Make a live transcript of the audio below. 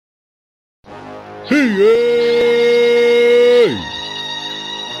Hey!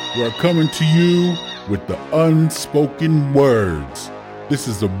 We're coming to you with the unspoken words. This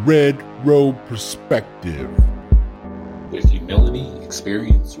is a Red Road Perspective. With humility,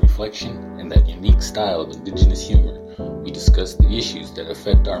 experience, reflection, and that unique style of indigenous humor, we discuss the issues that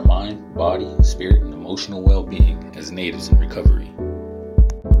affect our mind, body, spirit, and emotional well-being as natives in recovery.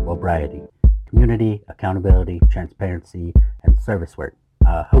 Sobriety, community, accountability, transparency, and service work.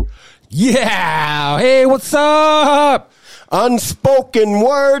 Hope. Yeah! Hey, what's up? Unspoken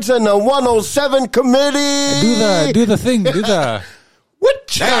words in the 107 committee. Do the thing. Do the. What?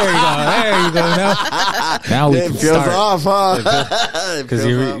 There you go. Now we can It feels start. off, huh? Because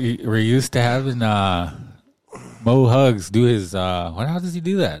we're used to having Mo Hugs do his. How does he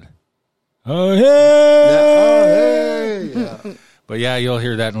do that? Oh hey! Yeah. But yeah, you'll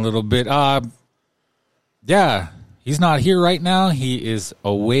hear that in a little bit. Yeah, he's not here right now. He is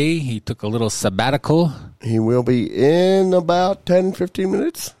away. He took a little sabbatical. He will be in about 10, 15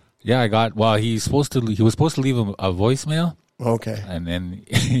 minutes. Yeah, he was supposed to leave a voicemail. Okay. And then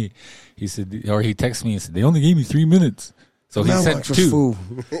he said, or he texted me and said, they only gave me 3 minutes. So he Now sent watch for 2. food.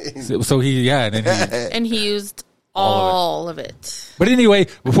 And then And he used all of it. but anyway,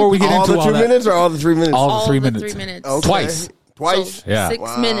 before we get All into the all 2 that, minutes or all the 3 minutes? all the 3 the minutes. 3 minutes. Okay. Twice. Twice? So Yeah. 6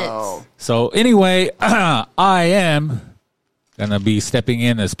 Wow. minutes. So anyway, I am gonna be stepping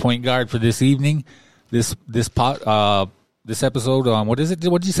in as point guard for this evening. This episode on what is it?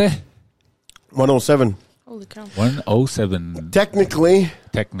 What did you say? 107. Holy cow. 107. Technically,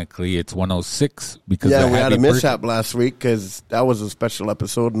 Technically, it's 106 because yeah, the we had happy a mishap last week because that was a special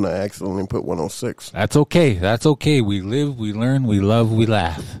episode and I accidentally put 106. That's okay. That's okay. We live, we learn, we love, we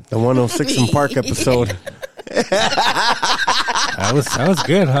laugh. The 106 in Park episode. That was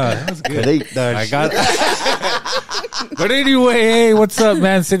good, huh? That was good. I got. But anyway, hey, what's up,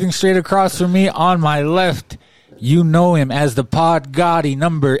 man? Sitting straight across from me on my left, you know him as the Pod Gotti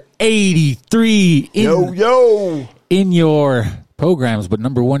number 83 in your programs, but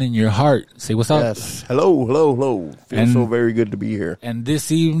number 1 in your heart. Say what's up. Yes. Hello. Feels so very good to be here. And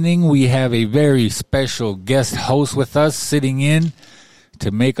this evening we have a very special guest host with us, sitting in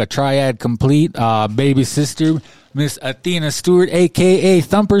to make a triad complete. Baby sister, Miss Athena Stewart, a.k.a.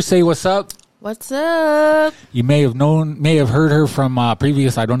 Thumper. Say what's up. What's up? You may have heard her from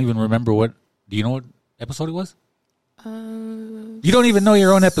previous. I don't even remember what. Do you know what episode it was? You don't even know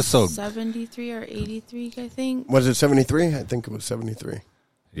your own episode. 73 or 83, I think. Was it 73? I think it was 73.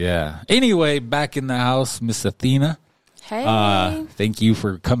 Yeah. Anyway, back in the house, Miss Athena. Hey. Thank you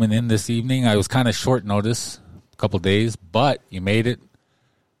for coming in this evening. I was kind of short notice, a couple days, but you made it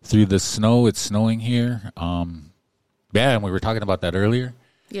through the snow. It's snowing here. Yeah, and we were talking about that earlier.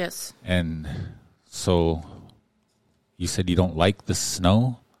 Yes. And so you said you don't like the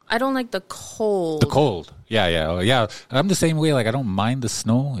snow? I don't like the cold. The cold. Yeah. I'm the same way. Like, I don't mind the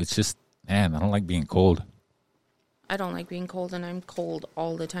snow. It's just, man, I don't like being cold. I don't like being cold, and I'm cold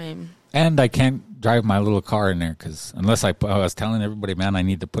all the time. And I can't drive my little car in there because unless I was telling everybody, man, I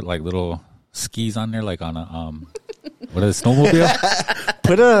need to put like little skis on there, like on a, what is it, snowmobile?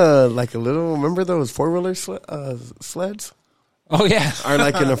 Put a little, remember those 4-wheeler sleds? Oh, yeah. Are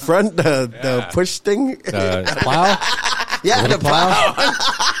like in the front, the push thing? The plow? Yeah, the plow.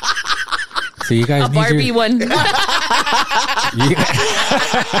 So you guys A Barbie one.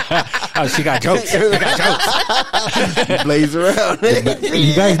 Oh, she got jokes. Blaze around.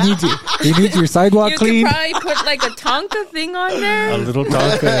 You guys need your sidewalk You clean. could probably put like a Tonka thing on there. A little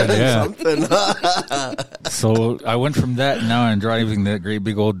Tonka, yeah. Something. So I went from that, and now I'm driving that great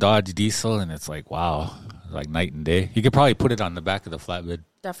big old Dodge diesel, and it's like, wow, like night and day. You could probably put it on the back of the flatbed.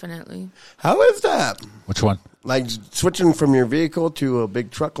 Definitely. How is that? Which one? Like switching from your vehicle to a big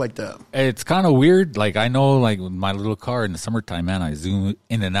truck like that? It's kind of weird. Like, I know, like, with my little car in the summertime, man, I zoom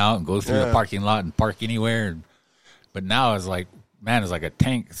in and out and go through the parking lot and park anywhere. But now it's like, man, it's like a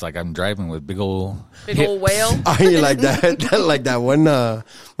tank. It's like I'm driving with big old whale. Oh, you like that? Like that one,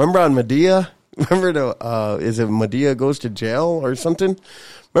 remember on Medea? Remember is it Medea goes to jail or something?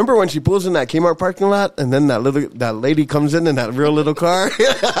 Remember when she pulls in that Kmart parking lot and then that lady comes in that real little car?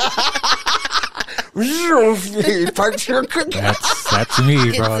 Parks her quick. That's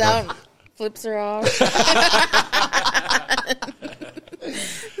me, Gets bro. out, flips her off.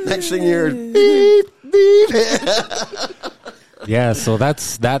 Next thing you're beep beep. Yeah, so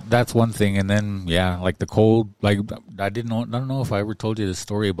that's one thing, and then like the cold. Like, I don't know if I ever told you the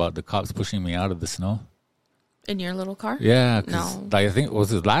story about the cops pushing me out of the snow. In your little car? Yeah, No. I think,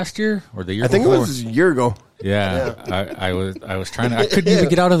 was it last year or the year I think before? it was a year ago. Yeah. I was trying to. I couldn't even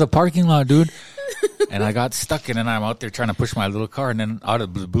get out of the parking lot, dude. And I got stuck in, and I'm out there trying to push my little car. And then out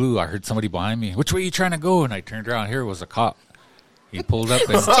of the blue, I heard somebody behind me. Which way are you trying to go? And I turned around. Here was a cop. He pulled up and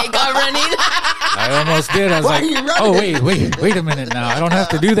Take off running. I almost did. I was like, oh, wait a minute now. I don't have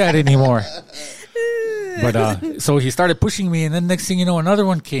to do that anymore. But so he started pushing me, and then next thing you know, another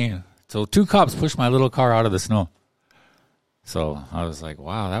one came. So 2 cops pushed my little car out of the snow. So I was like,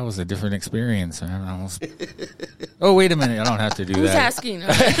 wow, that was a different experience. And I almost, oh, wait a minute. I don't have to do Who's that. asking?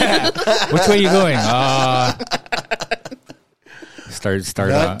 Which way are you going? Start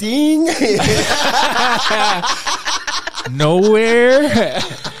Nothing. Nowhere.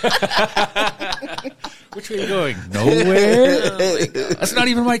 Which way are you going? Nowhere. That's not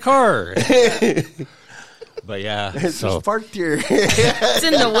even my car. But yeah, It's so just parked here. It's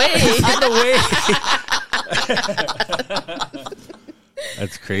in the way.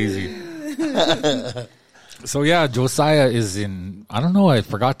 That's crazy. So yeah, Josiah is in, I don't know, I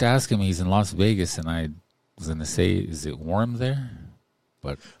forgot to ask him. He's in Las Vegas, and I was going to say, is it warm there?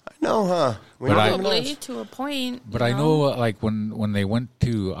 But No, huh? We But don't I- even know. Probably to a point. But I know, like, when they went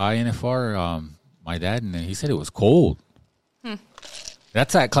to INFR, my dad, and he said it was cold.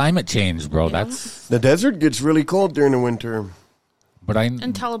 That's that climate change, bro. Yeah. That's, The desert gets really cold during the winter. but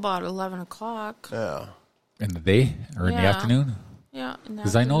Until about 11 o'clock. Yeah. in the day or in the Yeah. afternoon? Yeah.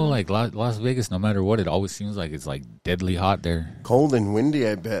 Because I know, like, Las Vegas, no matter what, it always seems like it's, like, deadly hot there. Cold and windy,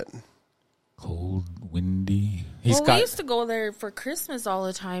 I bet. Cold, windy. We used to go there for Christmas all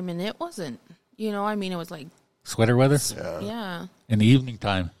the time, and it wasn't. You know, I mean, it was like, sweater weather yeah. in the evening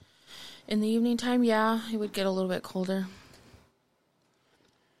time. In the evening time, yeah, it would get a little bit colder.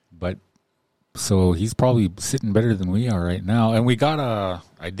 But so he's probably sitting better than we are right now. And we got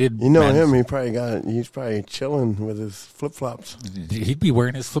You know him, he's probably chilling with his flip-flops. He'd be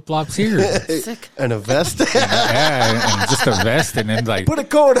wearing his flip-flops here. Sick. And a vest. Yeah, and just a vest, and then like, Put a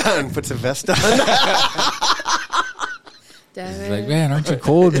coat on. Puts a vest on. he's like, man, aren't you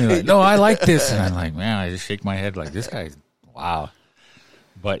cold? And he's like, no, I like this. And I'm like, man, I just shake my head like, this guy's, wow.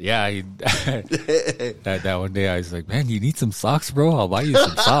 But yeah, that one day I was like, man, you need some socks, bro? I'll buy you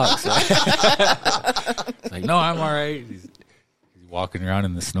some socks. Like, no, I'm all right. He's walking around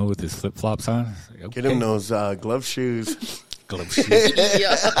in the snow with his flip-flops on. Like, okay. Get him those glove shoes. Glove shoes.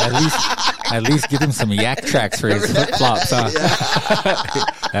 Yeah. At least get him some yak tracks for his flip-flops, huh?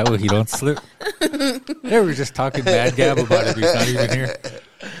 That way he don't slip. They were just talking bad gab about it. He's not even here.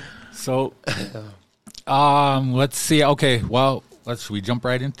 So, let's see. Okay, well, should we jump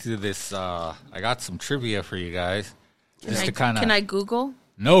right into this? I got some trivia for you guys. Can I Google?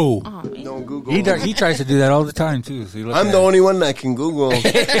 No. Oh, man. Don't Google. He tries to do that all the time, too. So I'm the only one that can Google.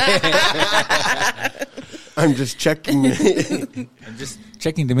 I'm just checking. I'm just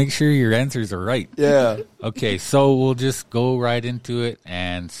checking to make sure your answers are right. Yeah. Okay, so we'll just go right into it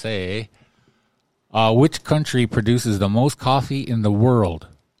and say, which country produces the most coffee in the world?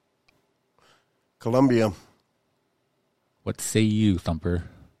 Colombia. What say you, Thumper?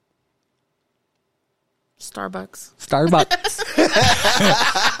 Starbucks. Starbucks.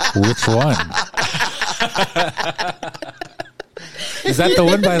 Which one? Is that the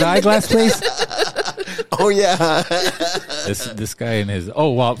one by the eyeglass place? Oh, yeah. This guy and his...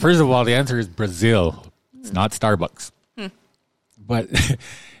 Oh, well, first of all, the answer is Brazil. It's not Starbucks. But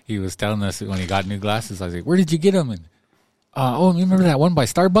he was telling us when he got new glasses, I was like, where did you get them? And, you remember that one by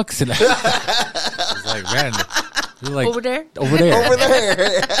Starbucks? And I was like, man... Like, Over there? Over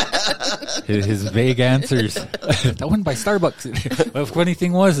there. His vague answers. That one by Starbucks. The funny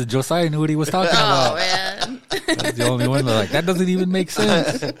thing was, Josiah knew what he was talking Oh, about. man. That's the only one that like, that doesn't even make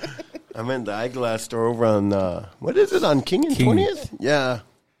sense. I'm in the eyeglass store over on, what is it, on King and King. 20th? Yeah.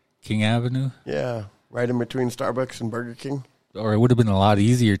 King Avenue? Yeah. Right in between Starbucks and Burger King. Or it would have been a lot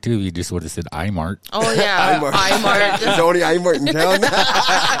easier, too, if you just would have said iMart. Oh, yeah. It's the only iMart in town.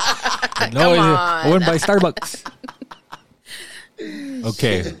 No, Come I went by Starbucks.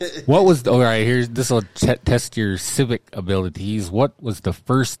 Okay. What was... All right, this will test your civic abilities. What was the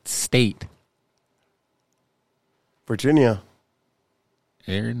first state? Virginia.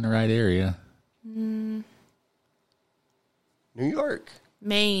 You're in the right area. New York.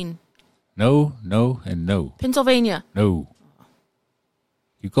 Maine. No, and no. Pennsylvania. No.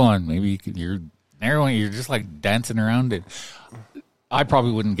 Keep going. Maybe you're narrowing. You're just like dancing around it. I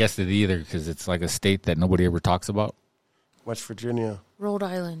probably wouldn't guess it either because it's like a state that nobody ever talks about. West Virginia. Rhode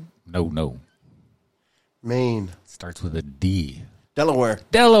Island. No. Maine. Starts with a D. Delaware.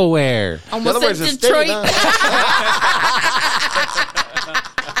 Almost Delaware's said a state, Detroit. huh?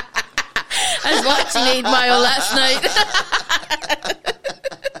 I was watching 8 Mile last night.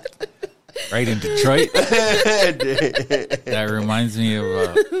 Right in Detroit. That reminds me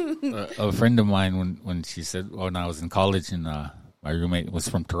of a friend of mine when she said, when I was in college and my roommate was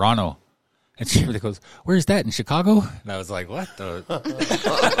from Toronto. And she really goes, "Where's that, in Chicago?" And I was like, "What the?"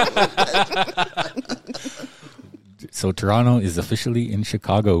 So Toronto is officially in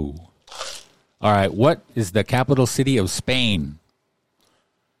Chicago. All right. What is the capital city of Spain?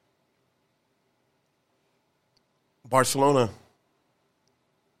 Barcelona.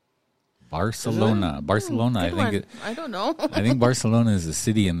 Barcelona. Barcelona. Good one. I don't know. I think Barcelona is a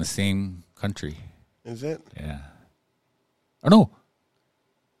city in the same country. Is it? Yeah. Oh, no.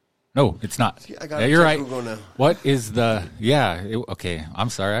 No, it's not. See, I gotta yeah, you're right. Google now. What is the... Yeah. Okay. I'm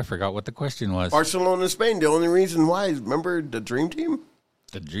sorry. I forgot what the question was. Barcelona, Spain. The only reason why is, remember the Dream Team?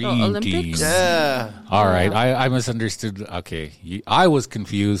 The Dream Olympics? Team. Yeah. All right. I misunderstood. Okay. I was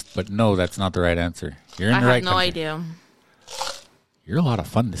confused, but no, that's not the right answer. You're in I the have right no country. idea. You're a lot of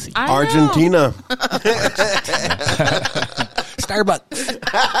fun to see. I know. Argentina. Starbucks.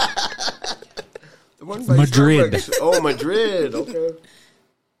 The one by Madrid. Starbucks. Oh, Madrid. Okay.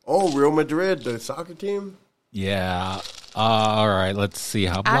 Oh, Real Madrid, the soccer team. Yeah. All right. Let's see.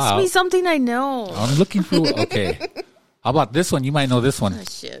 How about... Ask me something I know. I'm looking for... Okay. How about this one? You might know this one. Oh,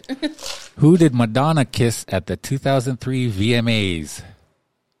 shit. Who did Madonna kiss at the 2003 VMAs?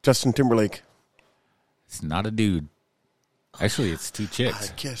 Justin Timberlake. It's not a dude. Actually, it's two I chicks.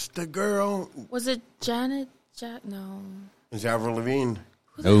 kissed the girl. Was it Janet? No. It's Avril Lavigne.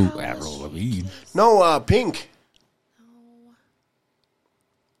 Who the No, hell was Avril she? Lavigne. No, Pink.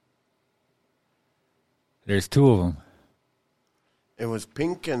 There's two of them. It was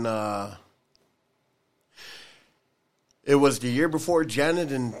Pink and it was the year before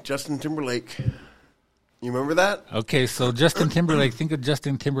Janet and Justin Timberlake. You remember that? Okay, so Justin Timberlake. Think of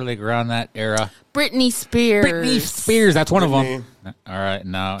Justin Timberlake around that era. Britney Spears. Britney Spears. That's one of Britney. them. All right,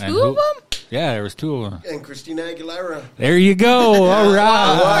 now and Two of them? Yeah, there was two of them. And Christina Aguilera. There you go. All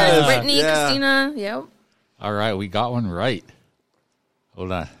right. was. Britney, Yeah. Christina. Yep. All right, we got one right.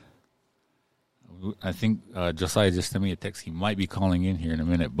 Hold on. I think Josiah just sent me a text. He might be calling in here in a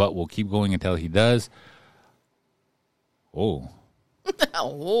minute, but we'll keep going until he does. Oh.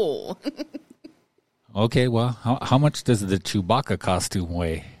 Oh. Okay, well, how much does the Chewbacca costume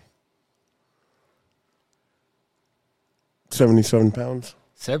weigh? 77 pounds.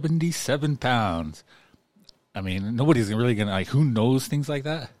 77 pounds. I mean, nobody's really going to, like, who knows things like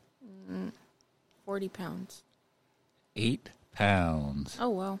that? 40 pounds. 8 pounds. Oh,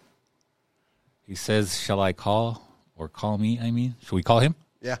 wow. He says, shall I call or call me? I mean, should we call him?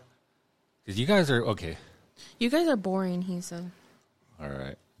 Yeah. Because you guys are, okay. You guys are boring, he said. All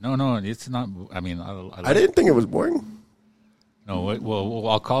right. No, it's not, I mean, I didn't think it was boring. No, well,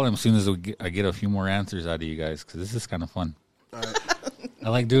 I'll call him as soon as I get a few more answers out of you guys, because this is kind of fun. All right. I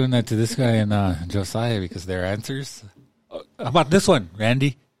like doing that to this guy and Josiah because their answers. How about this one,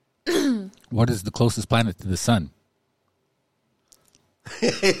 Randy? What is the closest planet to the sun?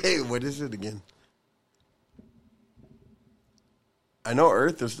 Hey, what is it again? I know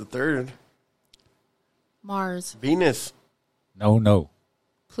Earth is the third. Mars. Venus. No.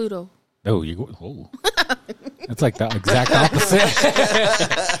 Pluto. No, you go. Oh. That's like the exact opposite.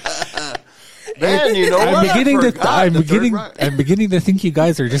 Man, you know what? I'm beginning to think you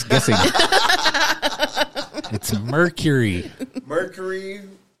guys are just guessing. It's Mercury. Mercury.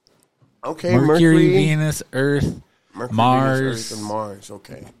 Okay, Mercury, Venus, Earth, Mercury, Mars, Venus, Earth, and Mars.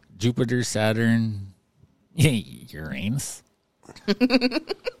 Okay. Jupiter, Saturn, Uranus,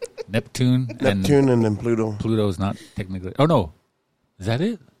 Neptune, And then Pluto. Pluto's not technically. Oh no, is that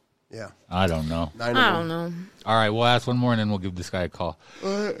it? Yeah. I don't know. 9 of I them. don't know. All right, we'll ask one more and then we'll give this guy a call.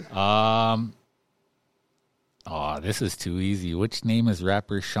 Oh, this is too easy. Which name is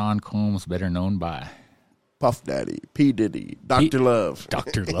rapper Sean Combs better known by? Puff Daddy, P. Diddy, Dr. Love.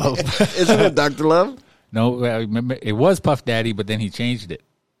 Dr. Love. Isn't it Dr. Love? No, I remember it was Puff Daddy, but then he changed it.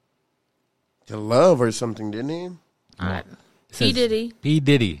 To Love or something, didn't he? It P. says Diddy. P.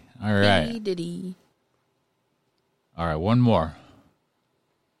 Diddy. All right. P. Diddy. All right, one more.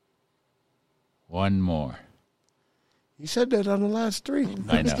 You said that on the last three.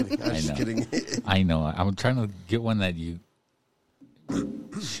 I know. I'm just kidding. I know. I'm trying to get one that you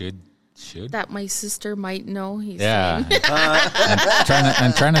should. That my sister might know. He's Yeah. saying.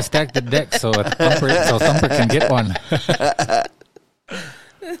 I'm trying to stack the deck so Thumper can get one.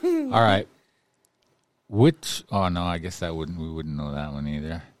 All right. Oh no, I guess we wouldn't know that one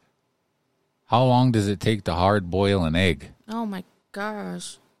either. How long does it take to hard boil an egg? Oh my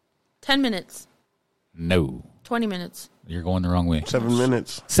gosh. 10 minutes. No. 20 minutes. You're going the wrong way. 7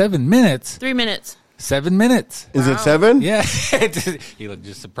 minutes. 7 minutes. 3 minutes. 7 minutes. Is it 7? Yeah. He looked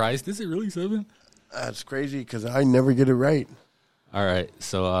just surprised. Is it really 7? That's crazy because I never get it right. All right.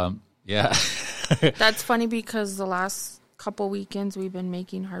 So Yeah. That's funny because the last couple weekends we've been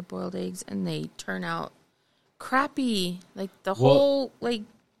making hard-boiled eggs and they turn out crappy. Like the whole, like,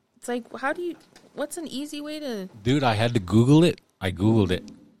 it's like, what's an easy way to... Dude, I had to Google it. I Googled it.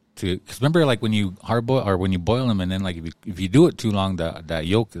 Because remember, like, when you hard boil or when you boil them and then, like, if you do it too long, that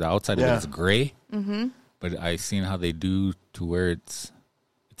yolk, the outside of it is gray. Mm-hmm. But I've seen how they do to where it's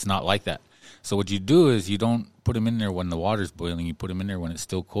not like that. So what you do is you don't put them in there when the water's boiling. You put them in there when it's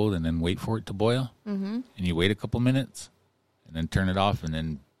still cold and then wait for it to boil. Mm-hmm. And you wait a couple minutes and then turn it off and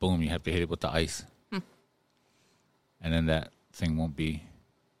then, boom, you have to hit it with the ice. And then that thing won't be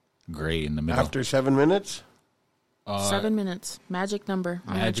gray in the middle. After 7 minutes? 7 minutes. Magic number.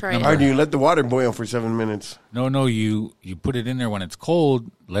 I'm going to try it. Or do you let the water boil for 7 minutes? No, you put it in there when it's cold,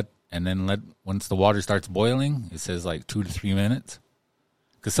 once the water starts boiling, it says like 2 to 3 minutes.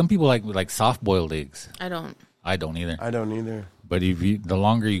 Because some people like soft boiled eggs. I don't either. I don't either. But the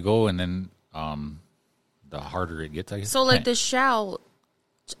longer you go, and then the harder it gets. I guess. So like the shell,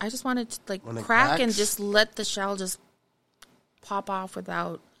 I just wanted to like crack and just let the shell just pop off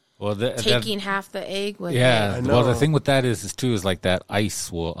without taking half the egg with it. Yeah. Well, the thing with that is like that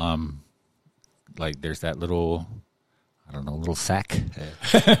ice will like there's that little. I don't know, little sack.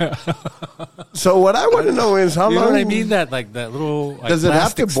 So what I want to know is how long... You know what I mean? That little... Like, does it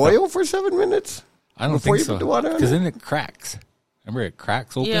have to boil for 7 minutes? I don't think so. Because then it cracks. Remember, it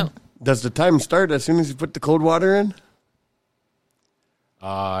cracks open? Yeah. Does the time start as soon as you put the cold water in?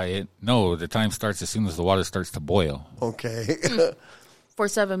 No, the time starts as soon as the water starts to boil. Okay. For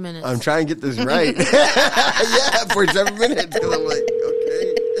 7 minutes. I'm trying to get this right. Yeah, for 7 minutes. Because I'm like,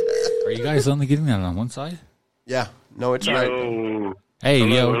 okay. Are you guys only getting that on one side? Yeah. No, it's right. Hey,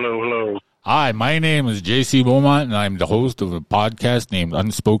 Hello. Hi, my name is JC Beaumont, and I'm the host of a podcast named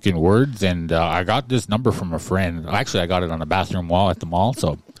Unspoken Words, and I got this number from a friend. Actually, I got it on a bathroom wall at the mall,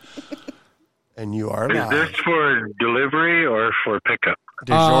 so... And you are live. Is this for delivery or for pickup?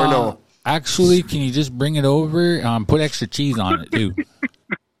 DiGiorno. Actually, can you just bring it over? Put extra cheese on it, too.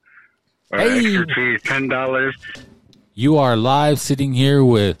 Extra cheese, $10. You are live sitting here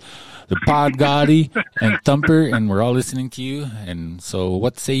with... the Pod Gotti and Thumper, and we're all listening to you. And so,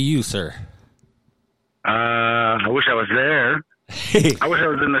 what say you, sir? I wish I was there. I wish I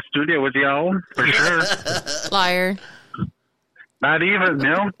was in the studio with y'all, for sure. Liar. Not even,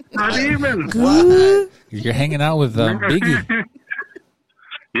 Neil. Not even. You're hanging out with Biggie.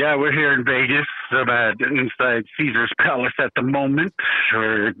 Yeah, we're here in Vegas, about inside Caesar's Palace at the moment.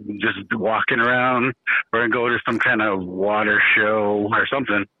 We're just walking around. We're going to go to some kind of water show or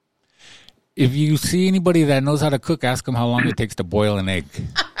something. If you see anybody that knows how to cook, ask them how long it takes to boil an egg.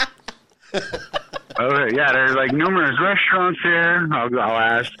 Okay, yeah, there's like numerous restaurants here. I'll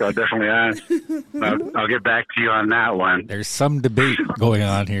ask. I'll definitely ask. I'll get back to you on that one. There's some debate going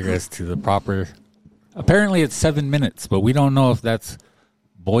on here as to the proper... Apparently it's 7 minutes, but we don't know if that's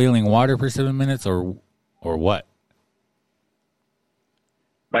boiling water for 7 minutes or what.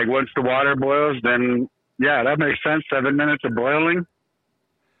 Like once the water boils, then, yeah, that makes sense. 7 minutes of boiling.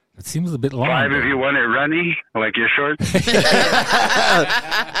 It seems a bit long. 5 if you want it runny, like your shorts.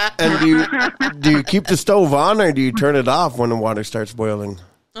 And do you keep the stove on or do you turn it off when the water starts boiling?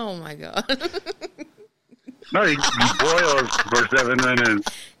 Oh, my God. No, you boil for 7 minutes.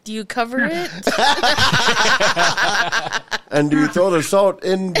 Do you cover it? And do you throw the salt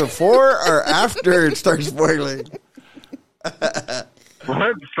in before or after it starts boiling?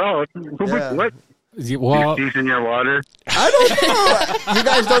 What? Salt? Yeah. What? Well, season your water? I don't know. You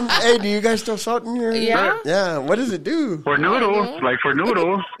guys don't... Hey, do you guys throw salt in your... Yeah. Yeah. What does it do? For noodles. Like for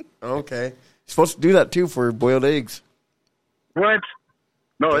noodles. Okay. You're supposed to do that, too, for boiled eggs. What?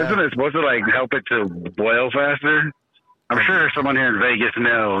 No, isn't it supposed to, like, help it to boil faster? I'm sure someone here in Vegas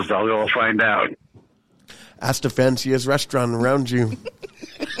knows. I'll go find out. Ask the fanciest restaurant around you.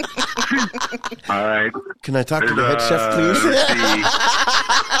 All right. Can I talk to the head chef, please?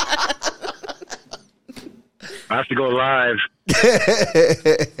 I have to go live. Just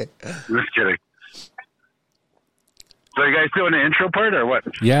kidding. So you guys doing the intro part or what?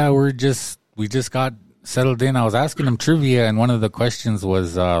 Yeah, we just got settled in. I was asking them trivia, and one of the questions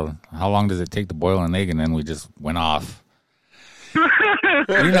was, how long does it take to boil an egg? And then we just went off. You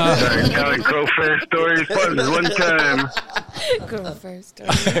know, telling Crow Fair stories one time. Crow Fair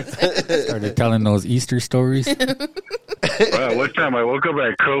stories. Started telling those Easter stories. Well, one time I woke up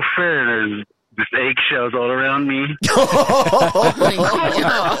at Crow Fair and there's just eggshells all around me. Oh, my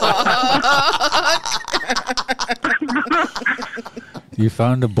God. You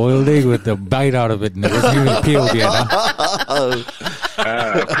found a boiled egg with a bite out of it, and it wasn't even peeled yet, huh?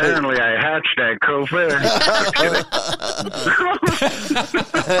 Apparently, I hatched at Crow Fair.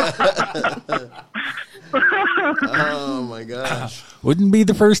 Oh my gosh! Wouldn't be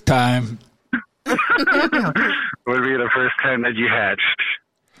the first time Would be the first time that you hatched.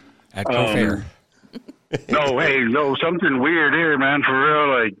 at Crow Fair. No, hey, no, something weird here, man. For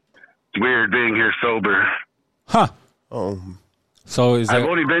real, like it's weird being here sober. Huh. Oh, So is I've that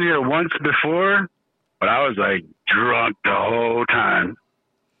only been here once before, but I was like drunk the whole time.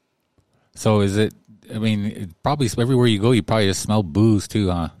 so is it? I mean, probably everywhere you go, you probably just smell booze too,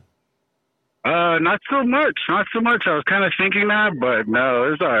 huh? Not so much. Not so much. I was kind of thinking that, but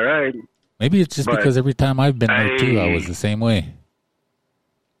no, it's all right. Maybe it's just But because every time I've been there too, I I- was the same way.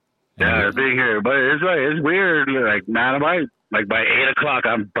 Yeah, being here, but it's like it's weird. Like, man, by 8 o'clock,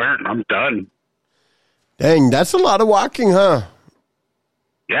 I'm burnt. I'm done. dang! That's a lot of walking, huh?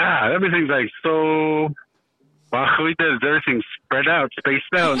 Yeah, everything's like so. Bajuitas, everything's spread out,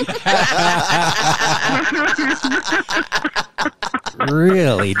 spaced out.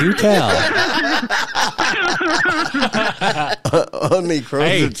 Really? Do tell. Only crows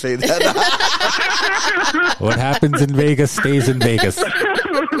Hey. would say that. What happens in Vegas stays in Vegas.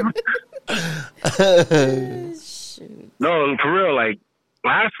 No, for real. Like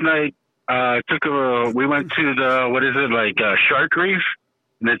last night, we went to the Shark Reef,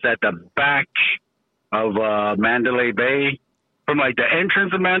 and it's at the back of Mandalay Bay. From like the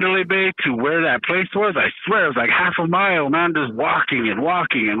entrance of Mandalay Bay to where that place was, I swear it was like half a mile, man, just walking and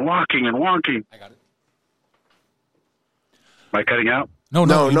walking and walking and walking. I got it. Am I cutting out? No.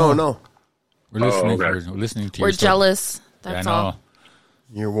 No. We're listening. okay. We're listening to We're your story. jealous. Yeah, That's I know. all.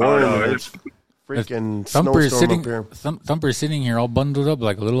 You're warm. no, and it's freaking Thumper's snowstorm sitting. up here. Thumper's sitting here all bundled up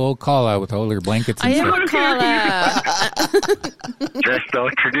like a little old call out with all her blankets I and am stuff. a caller. Dressed all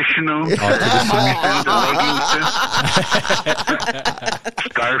traditional.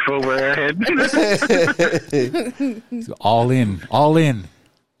 Scarf over her head. All in. All in.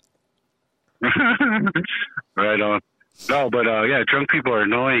 Right on. No, but yeah, drunk people are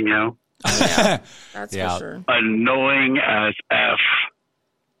annoying, you know. That's Yeah. for sure. Annoying as F.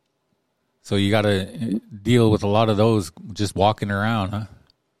 So you got to deal with a lot of those just walking around, huh?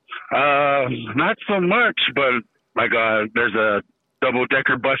 Not so much, but like there's a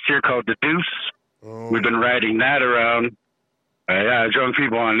double-decker bus here called the Deuce. We've been riding that around. Yeah, drunk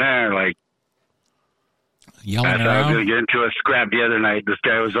people on there, like, Yelling I thought I was around. going to get into a scrap the other night. This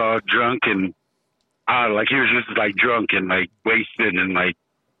guy was all drunk and, like, he was just, like, drunk and, like, wasted and, like,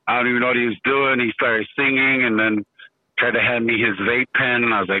 I don't even know what he was doing. He started singing and then tried to hand me his vape pen.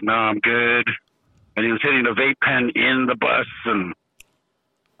 And I was like, no, I'm good. And he was hitting the vape pen in the bus. And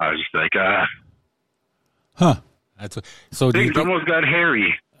I was just like, Huh. That's what, so do you things think, almost got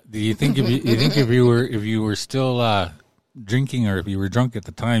hairy. do you think if you were still drinking or if you were drunk at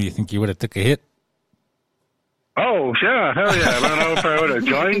the time, you think you would have took a hit? Oh, yeah, hell yeah. I don't know if I would have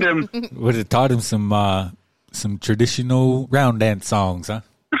joined him. Would have taught him some traditional round dance songs, huh?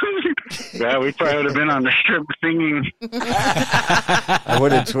 Yeah, we probably would have been on the strip singing. I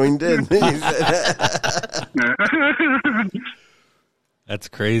would have joined in. He said, That's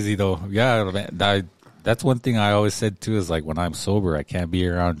crazy, though. Yeah, man, that's one thing I always said too. Is like when I'm sober, I can't be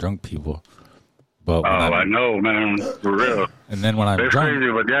around drunk people. But when I know, man, for real. and then when I'm They're drunk,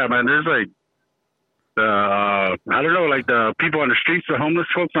 crazy, but yeah, man, there's like, I don't know, like the people on the streets, the homeless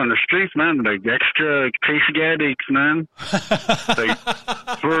folks on the streets, man, like extra case addicts, man. Like,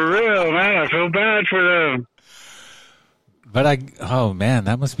 for real, man, I feel bad for them. but oh man,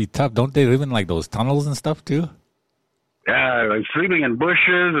 that must be tough. Don't they live in like those tunnels and stuff too? Yeah, like sleeping in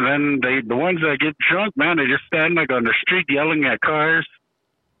bushes, and then the ones that get drunk, man, they just stand like on the street yelling at cars.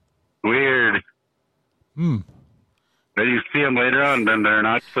 Weird. Then you see them later on, then they're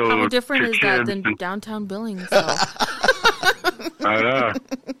not so. How different is that kids than and- downtown Billings? Though? I know.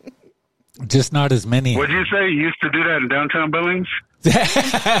 Just not as many. What'd you say? You used to do that in downtown Billings?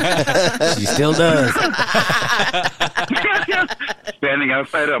 She still does. Standing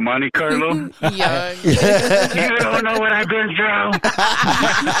outside of Monte Carlo. Yeah. You don't know what I've been through.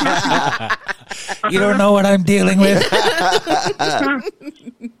 You don't know what I'm dealing with.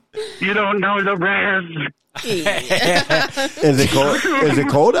 You don't know the res. Is it cold? Is it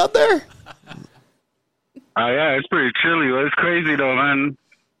cold out there? Yeah, it's pretty chilly. It's crazy though, man.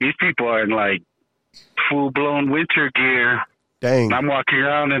 These people are in like full blown winter gear. Dang. And I'm walking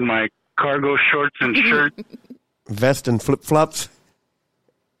around in my cargo shorts and shirt. Vest and flip flops.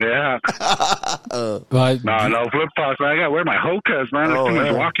 Yeah. But No flip flops. I got to wear my Hokas, man. There's too much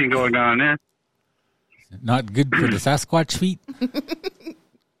yeah. walking going on there. not good for the Sasquatch feet.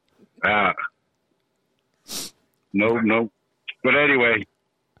 Nope. But anyway,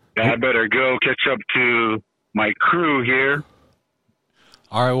 I better go catch up to my crew here.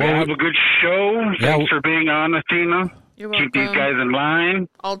 All right, well, have a good show. Yeah, Thanks for being on, Athena. You're welcome. Keep these guys in line.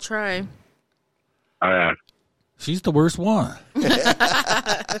 I'll try. All right. She's the worst one.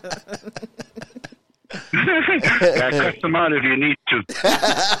 Cut them out if you need to.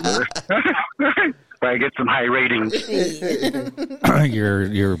 I get some high ratings. your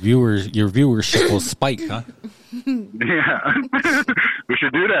viewership will spike, huh? Yeah. We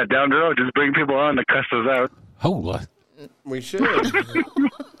should do that down the road. Just bring people on to cuss us out. Oh, what? We should.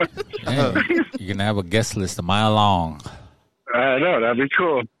 Yeah, you're gonna have a guest list a mile long. I know, that'd be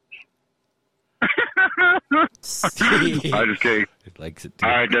cool. I'm just kidding. It likes it too.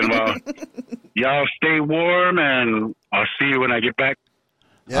 All right, then, well, y'all stay warm, and I'll see you when I get back.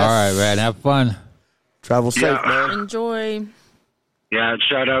 Yes. All right, man. Have fun. Travel safe, Yeah. man. Enjoy. Yeah,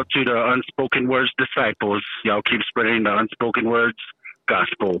 shout out to the Unspoken Words disciples. Y'all keep spreading the Unspoken Words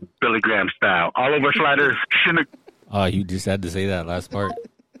gospel, Billy Graham style. All over Flat Earth. Oh, you just had to say that last part.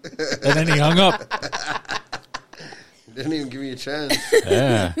 And then he hung up. Didn't even give me a chance.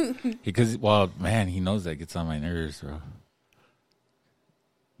 Yeah. Because, well, man, he knows that gets on my nerves, bro.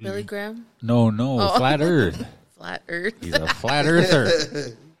 Billy Graham? No, Oh. Flat Earth. Flat Earth. He's a flat earther.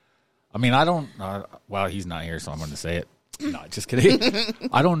 I mean, I don't, well, he's not here, so I'm going to say it. No, just kidding.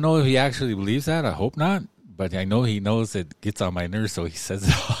 I don't know if he actually believes that. I hope not. But I know he knows it gets on my nerves, so he says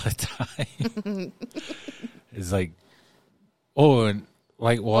it all the time. It's like, oh, and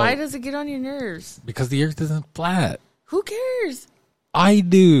like, well. Why does it get on your nerves? Because the earth isn't flat. Who cares? I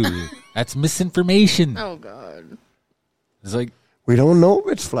do. That's misinformation. Oh, God. It's like, We don't know if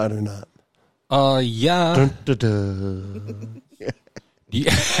it's flat or not. yeah. Dun, dun, dun. Yeah.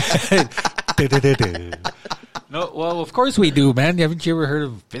 No, well, of course we do, man. Haven't you ever heard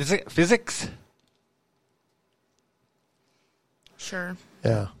of physics? Sure.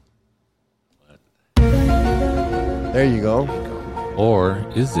 Yeah. There you go. Or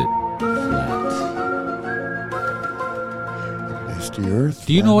is it flat? Is the earth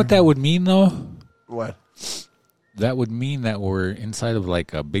Do you know what that would mean, though? What? That would mean that we're inside of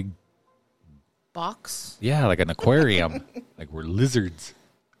like a big, Box? yeah, like an aquarium. Like we're lizards.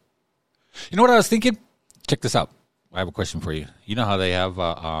 You know what I was thinking? Check this out. I have a question for you. You know how they have,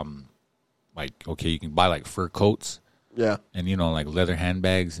 like, okay, you can buy like fur coats Yeah. and, you know, like leather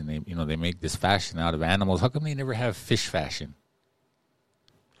handbags, and they, you know, they make this fashion out of animals. How come they never have fish fashion?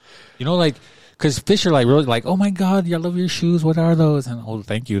 You know, like, because fish are like really like, oh my God, I love your shoes. What are those? And oh,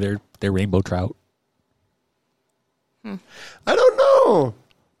 thank you. They're rainbow trout. I don't know.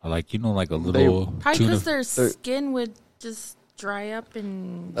 Or like, you know, like a little Probably tuna. because their skin would just dry up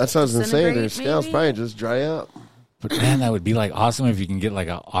and That's what I was going to say. Their disintegrate, scales maybe? probably just dry up. But man, that would be like awesome if you can get like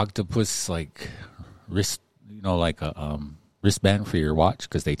an octopus like wrist, you know, like a wristband for your watch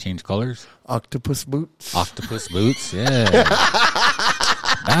because they change colors. Octopus boots. Octopus boots, yeah.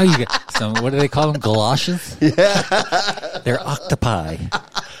 Now you get some. What do they call them? Galoshes. Yeah, they're octopi.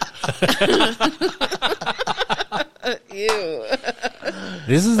 Ew.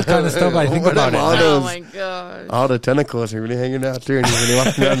 This is the kind of stuff I think What about about it. Oh, those- my God. All the tentacles are really hanging out there, and you're really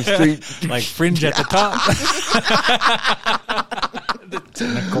walking down the street. Like fringe at the top. The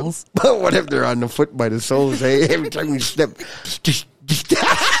tentacles. What if they're on the foot by the soles? Hey, every time you step.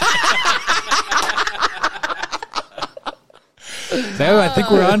 So I think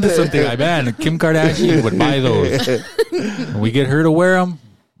we're onto something. Man, Kim Kardashian would buy those. When we get her to wear them,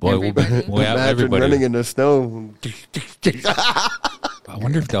 boy, we'll have Imagine everybody. running in the snow. I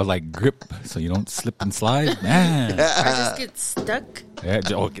wonder if they'll like grip so you don't slip and slide. Man, Or just get stuck. yeah,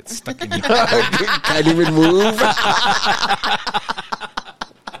 it gets stuck in you. Can't even move.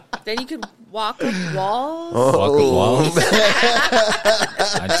 Then you could walk up walls. Walk the walls.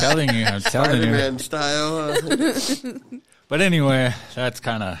 I'm telling you. Spider-Man style. But anyway, that's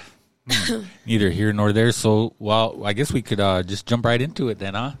kind of neither here nor there. So, well, I guess we could just jump right into it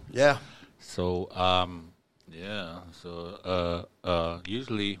then, huh? Yeah. So, yeah. So,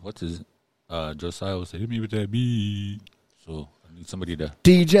 usually, Josiah will say, hit me with that beat. So, I need somebody to.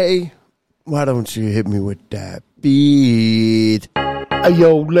 DJ, why don't you hit me with that beat?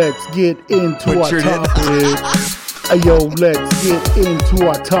 Ayo, let's get into Butchered it. our topic. Ayo, let's get into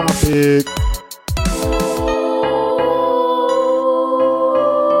our topic.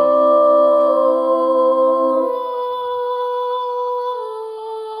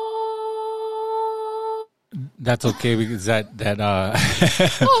 That's okay because did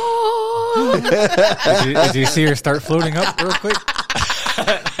you see her start floating up real quick?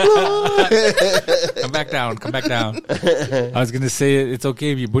 Come back down. I was gonna say it's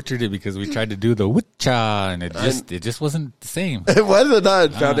okay if you butchered it because we tried to do the witcha and it just wasn't the same. It wasn't.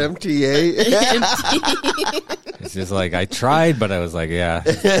 It found MTA. It's just like I tried, but I was like, yeah,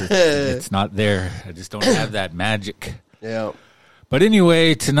 it's not there. I just don't have that magic. Yeah. But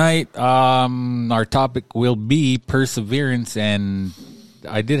anyway, tonight our topic will be perseverance, and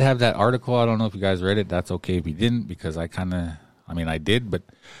I did have that article. I don't know if you guys read it. That's okay if you didn't, because I did, but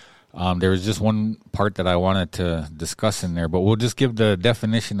there was just one part that I wanted to discuss in there. But we'll just give the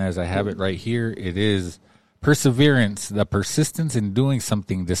definition as I have it right here. It is perseverance, the persistence in doing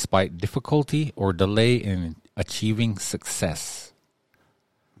something despite difficulty or delay in achieving success.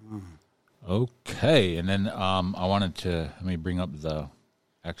 Okay, and then I wanted to let me bring up the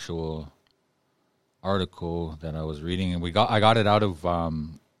actual article that I was reading, and I got it out of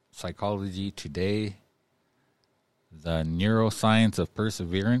Psychology Today, the neuroscience of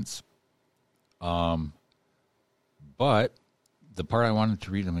perseverance. But the part I wanted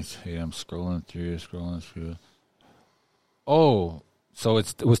to read, let me see, I'm scrolling through. Oh, so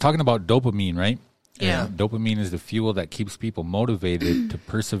it was talking about dopamine, right? Yeah. And dopamine is the fuel that keeps people motivated to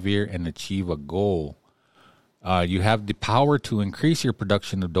persevere and achieve a goal. You have the power to increase your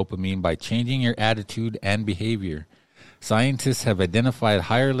production of dopamine by changing your attitude and behavior. Scientists have identified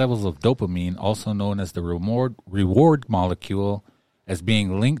higher levels of dopamine, also known as the reward molecule, as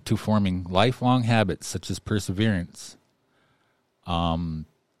being linked to forming lifelong habits such as perseverance. And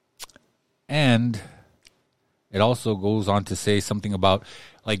it also goes on to say something about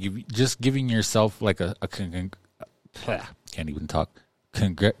like you just giving yourself like can't even talk.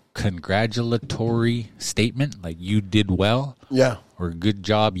 Congratulatory statement, like you did well, or good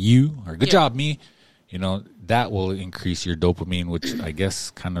job you, or good job me, that will increase your dopamine, which I guess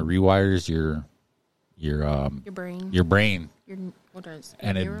kind of rewires your brain, what is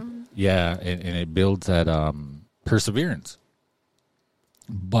and neuron? and it builds that perseverance.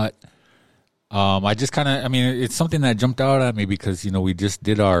 But I just kind of, it's something that jumped out at me because we just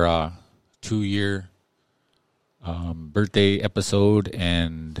did our 2-year birthday episode,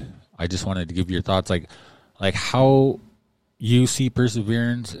 and I just wanted to give your thoughts, like how you see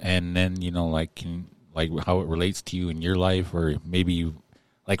perseverance, and then like how it relates to you in your life, or maybe you,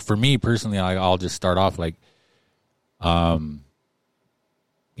 like for me personally, I'll just start off like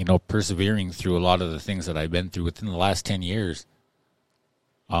persevering through a lot of the things that I've been through within the last 10 years.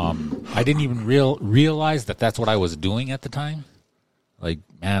 I didn't even realize that that's what I was doing at the time. Like,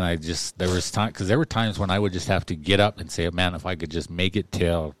 man, there was time, because there were times when I would just have to get up and say, man, if I could just make it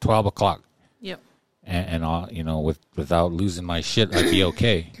till 12 o'clock. Yep. And without losing my shit, I'd be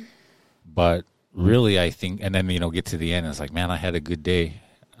okay. But really, I think, and then, get to the end, it's like, man, I had a good day.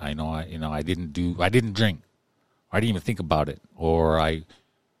 I didn't drink. I didn't even think about it. Or in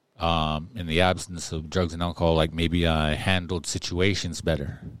the absence of drugs and alcohol, like maybe I handled situations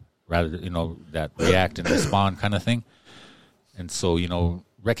better, rather, that react and respond kind of thing. And so,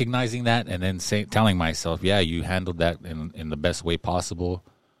 recognizing that and then telling myself, yeah, you handled that in the best way possible,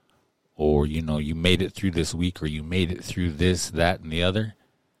 or, you made it through this week, or you made it through this, that, and the other.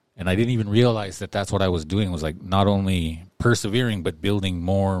 And I didn't even realize that that's what I was doing, was like not only persevering, but building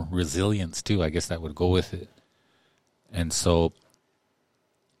more resilience too. I guess that would go with it. And so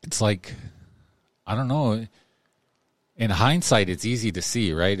it's like, I don't know. In hindsight, it's easy to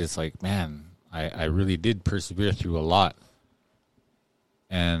see, right? It's like, man, I really did persevere through a lot.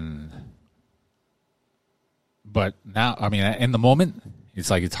 But now, in the moment, it's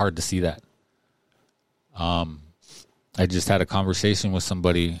like, it's hard to see that. I just had a conversation with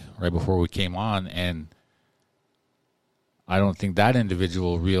somebody right before we came on, and I don't think that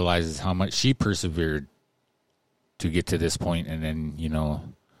individual realizes how much she persevered to get to this point. And then,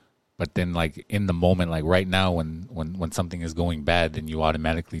 but then like in the moment, like right now, when something is going bad, then you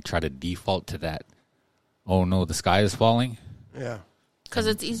automatically try to default to that. Oh no, the sky is falling. Yeah. Because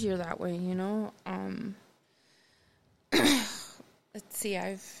it's easier that way, Let's see,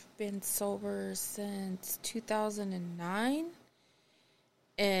 I've been sober since 2009.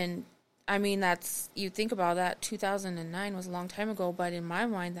 And, you think about that, 2009 was a long time ago, but in my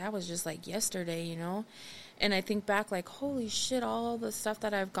mind, that was just like yesterday, And I think back like, holy shit, all the stuff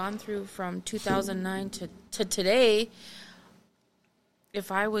that I've gone through from 2009 to today,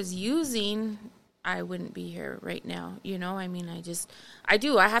 if I was using, I wouldn't be here right now,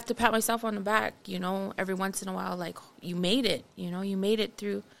 I have to pat myself on the back, every once in a while, like, you made it, you made it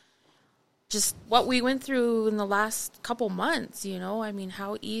through just what we went through in the last couple months,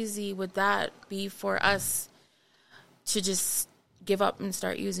 how easy would that be for us to just give up and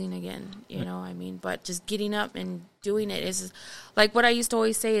start using again, you know, I mean, but just getting up and doing it is like what I used to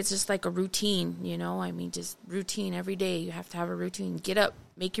always say, it's just like a routine, you know, I mean, just routine every day. You have to have a routine. Get up,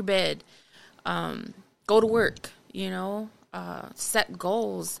 make your bed, go to work, you know, set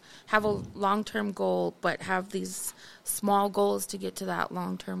goals, have a long-term goal, but have these small goals to get to that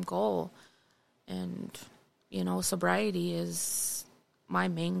long-term goal. And, you know, sobriety is my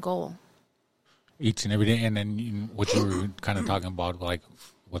main goal. Each and every day. And then what you were kind of talking about, like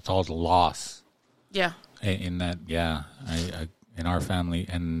with all the loss. Yeah. In that, yeah, I in our family.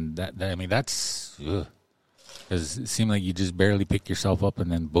 And that I mean, that's, because it seemed like you just barely picked yourself up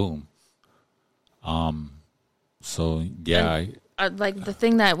and then boom. So, yeah. And, like the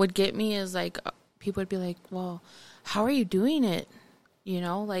thing that would get me is like, people would be like, well, how are you doing it? You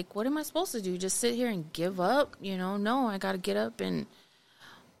know, like, what am I supposed to do? Just sit here and give up? You know, no, I got to get up and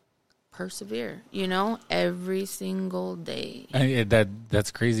persevere, you know, every single day. That's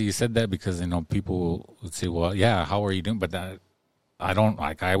crazy you said that, because, you know, people would say, well, yeah, how are you doing? But I don't,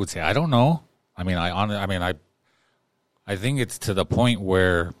 like, I would say, I don't know. I mean, I think it's to the point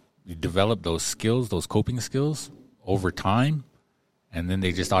where you develop those skills, those coping skills over time, and then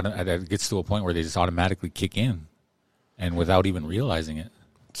they just, it gets to a point where they just automatically kick in, and without even realizing it.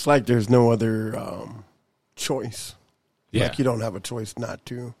 It's like there's no other choice. Yeah. Like you don't have a choice not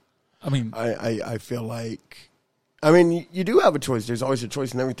to. I mean, I feel like, I mean, you do have a choice. There's always a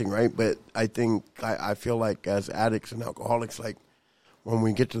choice in everything, right? But I think, I feel like as addicts and alcoholics, like when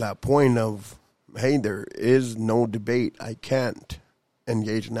we get to that point of, hey, there is no debate, I can't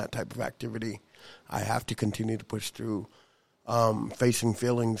engage in that type of activity. I have to continue to push through, facing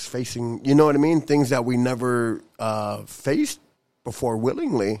feelings, facing, you know what I mean? Things that we never faced before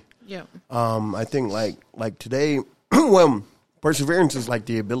willingly. Yeah. I think like today, well, perseverance is like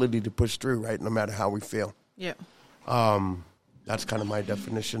the ability to push through, right? No matter how we feel. Yeah. That's kind of my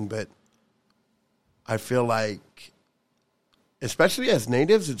definition, but I feel like, especially as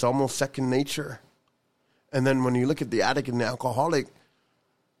natives, it's almost second nature. And then when you look at the addict and the alcoholic,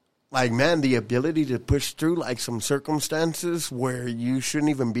 like, man, the ability to push through like some circumstances where you shouldn't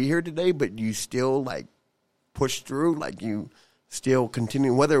even be here today, but you still like push through, like you still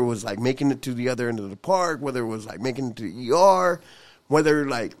continue, whether it was like making it to the other end of the park, whether it was like making it to the ER, whether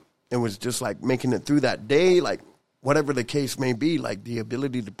like it was just like making it through that day, like whatever the case may be, like the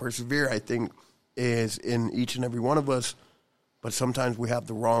ability to persevere, I think, is in each and every one of us. But sometimes we have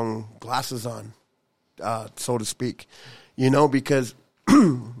the wrong glasses on, so to speak, you know, because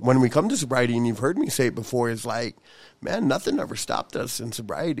when we come to sobriety, and you've heard me say it before, is like, man, nothing ever stopped us in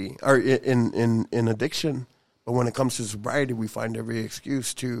sobriety or in addiction. But when it comes to sobriety, we find every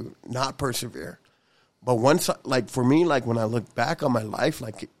excuse to not persevere. But once, like for me, like when I look back on my life,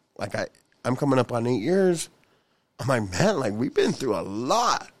 like I'm coming up on 8 years, I'm like, man, like we've been through a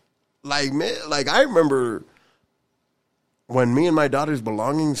lot. Like, man, like I remember when me and my daughter's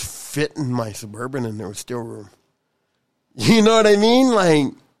belongings fit in my Suburban and there was still room. You know what I mean?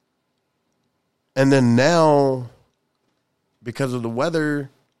 Like, and then now, because of the weather,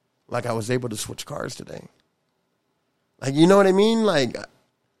 like I was able to switch cars today. Like, you know what I mean? Like,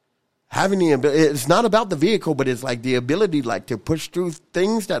 having the ability, it's not about the vehicle, but it's like the ability, like, to push through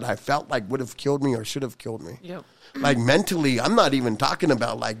things that I felt like would have killed me or should have killed me. Yep. Like, mentally, I'm not even talking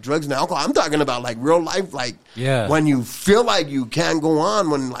about, like, drugs and alcohol. I'm talking about, like, real life, like, yeah, when you feel like you can't go on,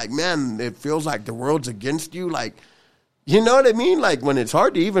 when, like, man, it feels like the world's against you. Like, you know what I mean? Like, when it's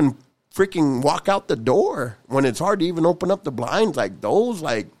hard to even freaking walk out the door, when it's hard to even open up the blinds, like, those,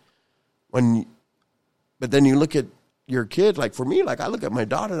 like, when, but then you look at your kid, like for me, like I look at my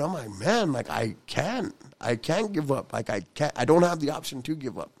daughter and I'm like, man, like I can't give up. Like I don't have the option to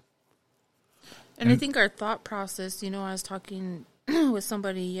give up. And I think our thought process, you know, I was talking with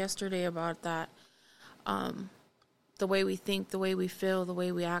somebody yesterday about that, the way we think, the way we feel, the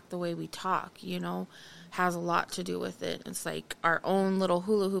way we act, the way we talk, you know, has a lot to do with it. It's like our own little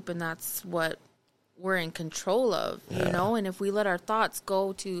hula hoop, and that's what we're in control of, you know, and if we let our thoughts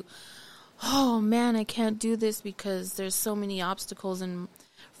go to, oh, man, I can't do this because there's so many obstacles in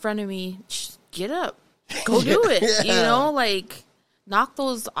front of me. Get up. Go do it. Yeah. You know, like, knock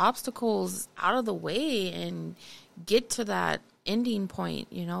those obstacles out of the way and get to that ending point,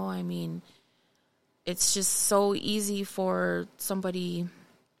 you know? I mean, it's just so easy for somebody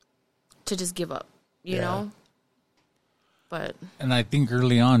to just give up, you know? But and I think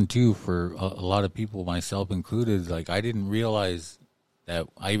early on, too, for a lot of people, myself included, like, I didn't realize that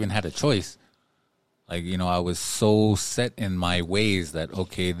I even had a choice. Like, you know, I was so set in my ways that,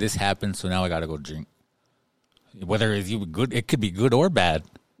 okay, this happened, so now I got to go drink. Whether it's even good, it could be good or bad.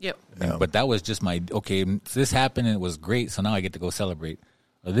 Yep. But that was just this happened and it was great, so now I get to go celebrate.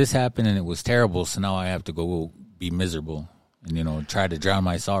 Or this happened and it was terrible, so now I have to go be miserable and, try to drown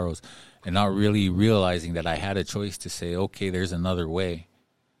my sorrows, and not really realizing that I had a choice to say, okay, there's another way,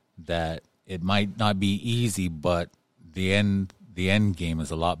 that it might not be easy, but the end game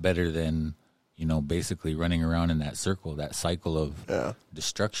is a lot better than, basically running around in that circle, that cycle of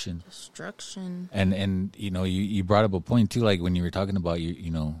destruction. And you brought up a point too, like when you were talking about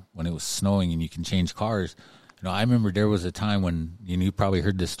when it was snowing and you can change cars. I remember there was a time when you probably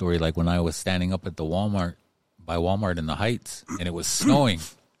heard this story, like when I was standing up at the Walmart in the Heights, and it was snowing,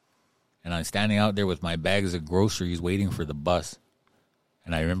 and I'm standing out there with my bags of groceries waiting for the bus.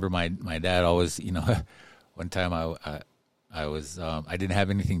 And I remember my dad always, one time I didn't have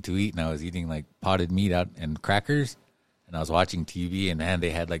anything to eat, and I was eating like potted meat out and crackers, and I was watching TV, and man,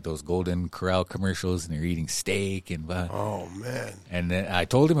 they had like those Golden Corral commercials, and they're eating steak and oh man. And then I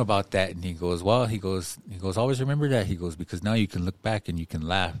told him about that, and he goes, always remember that. He goes, because now you can look back and you can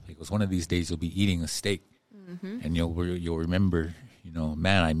laugh. He goes, one of these days you'll be eating a steak, and you'll remember,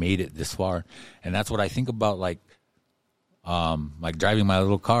 man, I made it this far. And that's what I think about, like driving my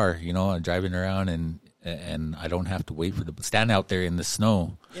little car, driving around and I don't have to wait for stand out there in the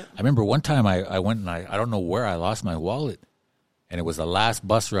snow. Yep. I remember one time I went and I don't know where I lost my wallet, and it was the last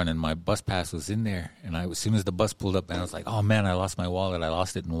bus run, and my bus pass was in there. And as soon as the bus pulled up, and I was like, oh man, I lost my wallet. I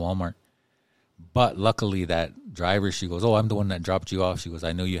lost it in Walmart. But luckily that driver, she goes, oh, I'm the one that dropped you off. She goes,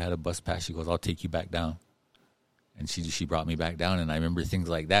 I know you had a bus pass. She goes, I'll take you back down. And she brought me back down, and I remember things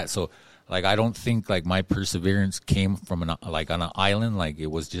like that. So like, I don't think like my perseverance came from on an island. Like it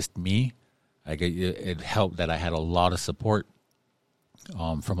was just me. Like it helped that I had a lot of support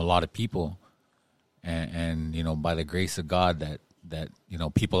from a lot of people, and by the grace of God that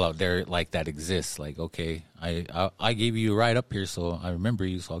people out there like that exist. Like, okay, I gave you a ride up here, so I remember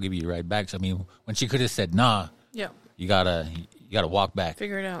you, so I'll give you a ride back. So, I mean, when she could have said, nah, you gotta walk back,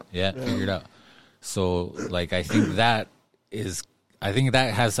 figure it out, figure it out. So like I think that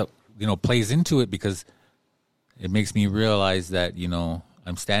has plays into it, because it makes me realize that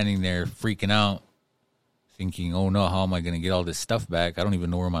I'm standing there freaking out, thinking, oh no, how am I going to get all this stuff back? I don't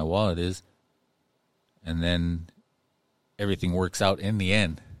even know where my wallet is. And then everything works out in the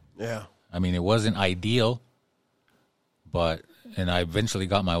end. Yeah. I mean, it wasn't ideal, and I eventually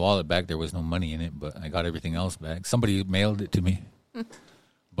got my wallet back. There was no money in it, but I got everything else back. Somebody mailed it to me.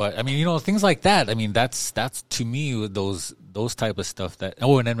 But I mean, things like that. I mean, that's to me those type of stuff that.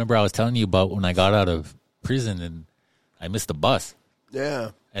 Oh, and I remember I was telling you about when I got out of prison and I missed the bus.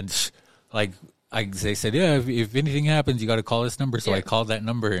 Yeah. And they said, yeah, if anything happens, you got to call this number. So I called that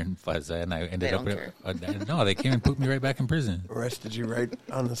number, and I ended up. No, they came and put me right back in prison. Arrested you right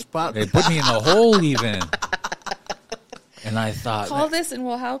on the spot. They put me in the hole even. And I thought, call this and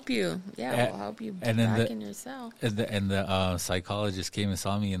we'll help you. Yeah, we'll help you back in your cell. And the psychologist came and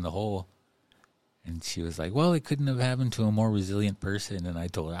saw me in the hole. And she was like, well, it couldn't have happened to a more resilient person. And I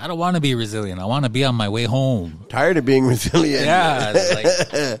told her, I don't want to be resilient. I want to be on my way home. Tired of being resilient.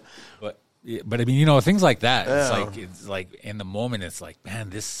 Yeah. But I mean, things like that. Yeah. It's like in the moment, it's like, man,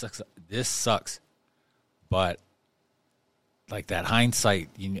 this sucks. But like that hindsight,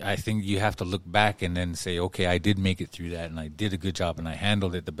 I think you have to look back and then say, okay, I did make it through that, and I did a good job, and I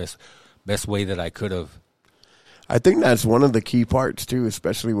handled it the best way that I could have. I think that's one of the key parts too,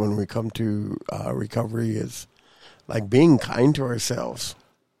 especially when we come to recovery, is like being kind to ourselves.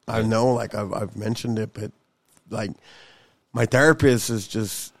 Yeah. I know, like I've mentioned it, but like my therapist is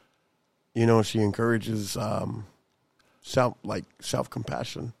just, she encourages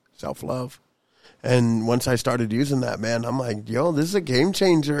self-compassion, self-love. And once I started using that, man, I'm like, yo, this is a game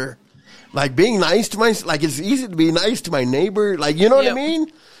changer. Like being nice to it's easy to be nice to my neighbor. Like, you know what I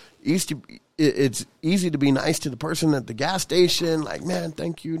mean? It's easy to be nice to the person at the gas station. Like, man,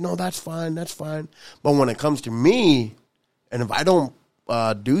 thank you. No, that's fine. That's fine. But when it comes to me, and if I don't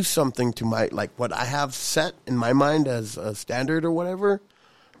do something to what I have set in my mind as a standard or whatever,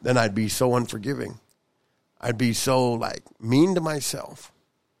 then I'd be so unforgiving. I'd be so mean to myself.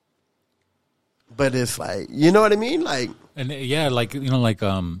 But it's you know what I mean? Like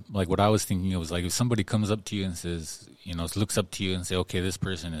what I was thinking, it was like if somebody comes up to you and says, looks up to you and say, okay, this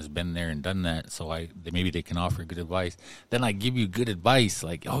person has been there and done that, so maybe they can offer good advice. Then I give you good advice,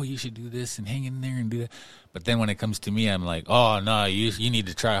 like, oh, you should do this and hang in there and do that. But then when it comes to me, I'm like, oh, no, you need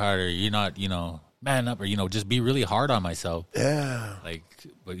to try harder. You're not, man up, or, just be really hard on myself. Yeah.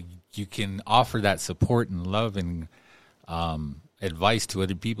 But you can offer that support and love and advice to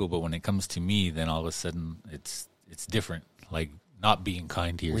other people, but when it comes to me, then all of a sudden it's different. Like not being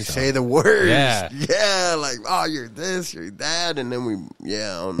kind to yourself. We say the words. Yeah. Yeah, like, oh, you're this, you're that. And then I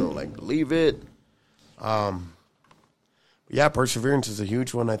don't know, like, believe it. Yeah, perseverance is a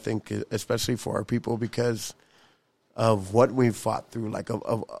huge one, I think, especially for our people because of what we've fought through. Like,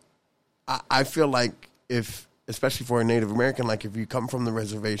 I feel like especially for a Native American, like if you come from the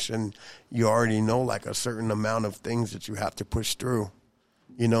reservation, you already know like a certain amount of things that you have to push through.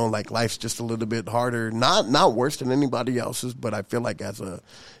 You know, like life's just a little bit harder, not worse than anybody else's, but I feel like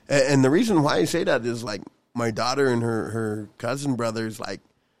and the reason why I say that is like my daughter and her cousin brothers, like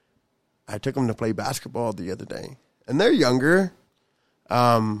I took them to play basketball the other day. And they're younger,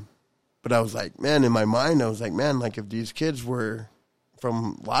 but I was like, man, in my mind, I was like, man, like if these kids were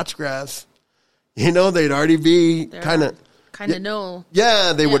from Lotchgrass, you know, they'd already be kind of know.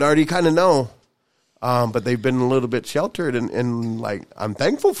 Yeah, they would already kind of know. But they've been a little bit sheltered, and like I'm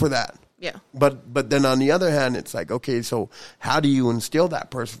thankful for that. Yeah. But then on the other hand, it's like, okay, so how do you instill that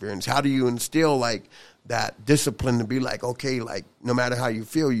perseverance? How do you instill like that discipline to be like, okay, like no matter how you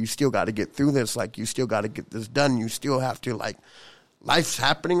feel, you still got to get through this. Like you still got to get this done. You still have to like, life's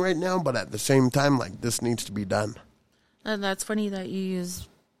happening right now, but at the same time, like this needs to be done. And that's funny that you use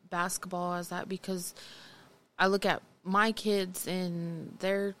basketball as that because I look at my kids and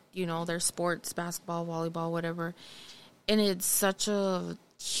their sports, basketball, volleyball, whatever, and it's such a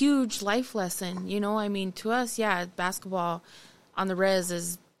huge life lesson. You know, I mean, to us, yeah, basketball on the res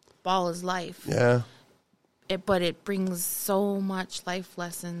is ball is life. Yeah. But it brings so much life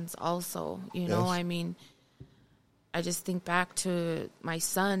lessons also, you know. I mean, I just think back to my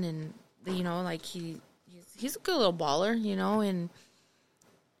son and, you know, like he's a good little baller, you know, and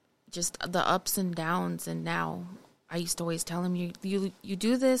just the ups and downs. And now I used to always tell him, you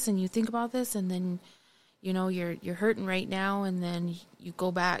do this and you think about this and then, you know, you're hurting right now. And then you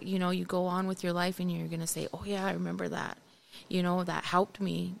go back, you know, you go on with your life and you're going to say, oh, yeah, I remember that. You know, that helped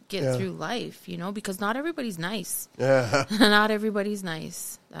me get through life, you know, because not everybody's nice. Yeah. Not everybody's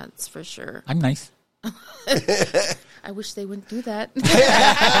nice. That's for sure. I'm nice. I wish they wouldn't do that.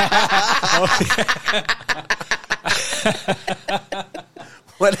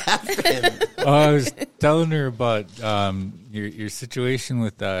 What happened? I was telling her about your situation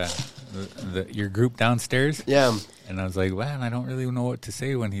with your group downstairs. Yeah. And I was like, man, I don't really know what to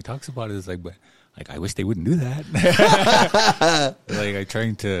say when he talks about it. It's like, but like, I wish they wouldn't do that. Like, I'm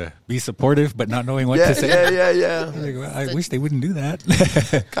trying to be supportive, but not knowing what to say. Yeah. Like, well, I wish they wouldn't do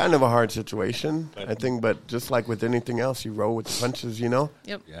that. Kind of a hard situation, I think, but just like with anything else, you roll with the punches, you know?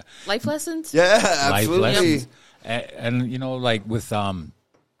 Yep. Yeah. Life lessons? Yeah, absolutely. Life lessons. And, you know, like with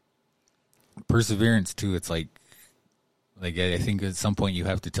perseverance, too, it's like I think at some point you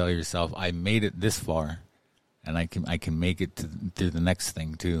have to tell yourself, I made it this far, and I can make it through the next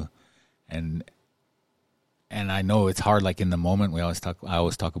thing, too. And I know it's hard, like in the moment. I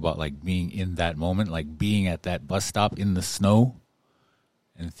always talk about like being in that moment, like being at that bus stop in the snow,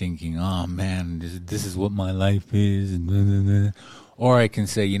 and thinking, "Oh man, this is what my life is." Or I can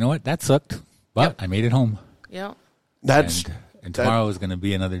say, "You know what? That sucked, but I made it home." Yeah. And tomorrow is going to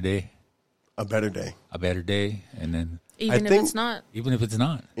be another day, a better day, and then even if it's not, even if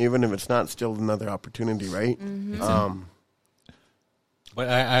it's not, still another opportunity, right? Mm-hmm. But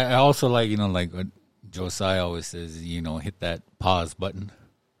I also like, you know, like what Josiah always says, you know, hit that pause button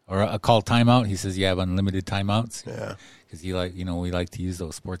or a call timeout. He says you have unlimited timeouts. Yeah. Because we like to use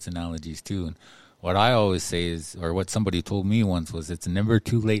those sports analogies too. And what I always say is, or what somebody told me once was, it's never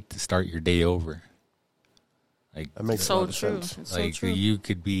too late to start your day over. Like, that makes so a lot of true. sense. It's like so true. You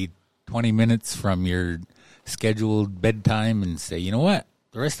could be 20 minutes from your scheduled bedtime and say, you know what?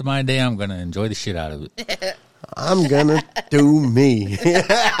 The rest of my day, I'm going to enjoy the shit out of it. I'm gonna do me.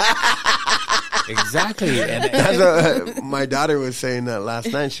 Exactly. And That's what my daughter was saying that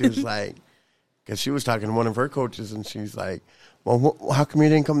last night. She was like, because she was talking to one of her coaches, and she's like, well, how come you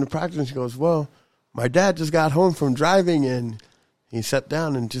didn't come to practice? And she goes, well, my dad just got home from driving, and he sat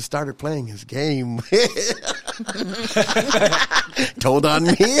down and just started playing his game. Told on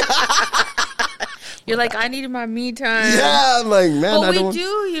me. You're like, I needed my me time. Yeah, I'm like, man, But we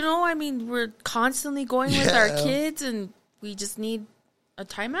do, you know, I mean, we're constantly going with our kids, and we just need a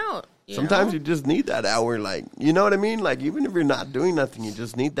timeout. Sometimes you just need that hour, like, you know what I mean? Like, even if you're not doing nothing, you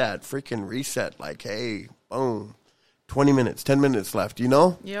just need that freaking reset. Like, hey, boom, 20 minutes, 10 minutes left, you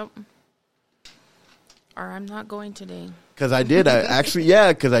know? Yep. Or I'm not going today. Because I did.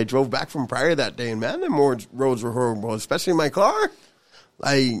 Because I drove back from prior that day, and man, them roads were horrible, especially in my car.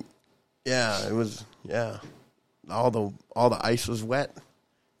 Like, yeah, it was, yeah. All the ice was wet.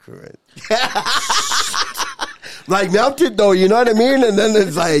 Correct. Like melted though, you know what I mean? And then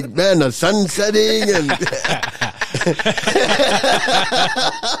it's like, man, the sun setting and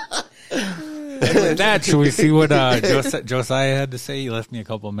With that, should we see what Josiah had to say? He left me a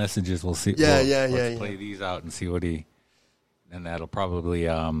couple of messages. We'll see. Let's play these out and see what he... And that'll probably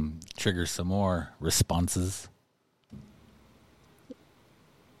trigger some more responses.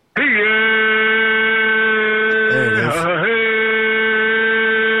 Hey, There it is.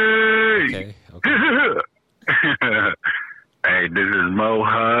 hey. Hey, this is Mo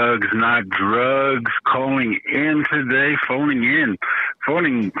Hugs, Not Drugs, calling in today, phoning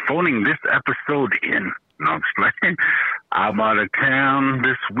this episode in. No, I'm just playing. I'm out of town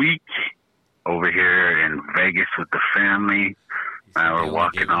this week, over here in Vegas with the family. Man, we're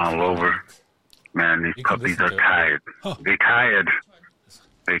walking all over. Man, these puppies are tired. They're tired.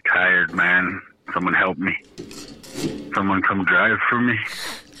 They're tired, man. Someone help me. Someone come drive for me.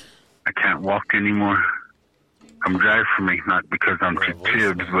 I can't walk anymore. Come drive for me, not because I'm too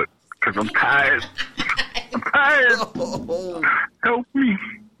tired, but because I'm tired. I'm tired. Help me.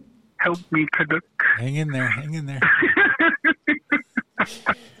 Help me, Kaduk. Hang in there.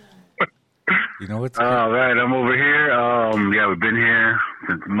 You know what's all right, I'm over here. Yeah, we've been here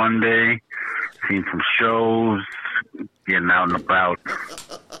since Monday. Seen some shows, getting out and about.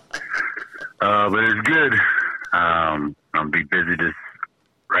 But it's good. I'll be busy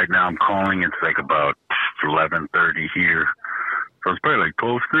right now. I'm calling. It's like about 11:30 here. So it's probably like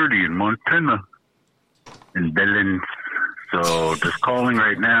 12:30 in Montana, in Billings. So just calling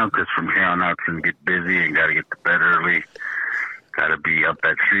right now because from here on out it's going to get busy and got to get to bed early. Got to be up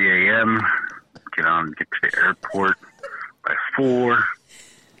at 3 a.m., get to the airport by 4.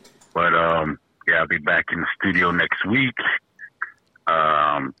 But, yeah, I'll be back in the studio next week.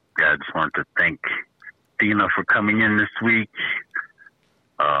 Yeah, I just wanted to thank Dina for coming in this week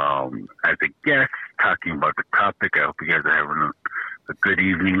as a guest, talking about the topic. I hope you guys are having a good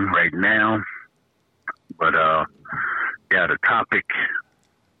evening right now. But, yeah, the topic,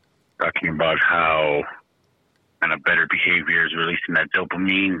 talking about how kind of better behavior is releasing that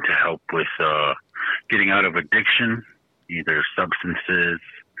dopamine to help with getting out of addiction, either substances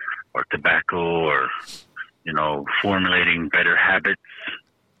or tobacco or, formulating better habits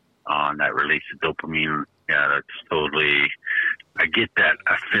that release of dopamine. Yeah, that's totally, I get that.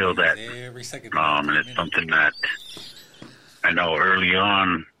 I feel that. every second. And it's something that I know early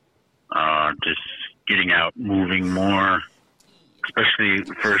on, just getting out, moving more, especially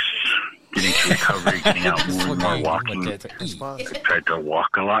first getting to recovery, getting out, moving more, walking. I tried to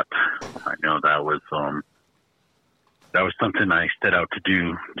walk a lot. I know that was something I set out to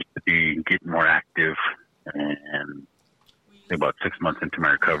do, to get more active. And about 6 months into my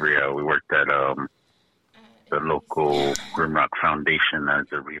recovery, we worked at the local Grimrock Foundation as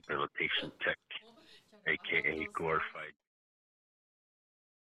a rehabilitation tech, a.k.a. glorified.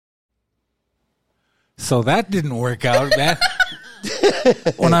 So that didn't work out, man.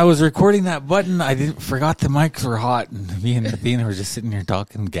 When I was recording that button, I forgot the mics were hot, and me and Athena were just sitting here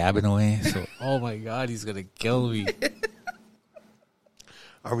talking, gabbing away. So, oh my God, he's gonna kill me.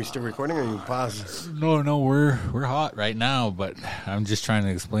 Are we still recording or are you pause? No, we're hot right now, but I'm just trying to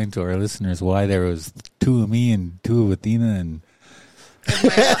explain to our listeners why there was 2 of me and 2 of Athena and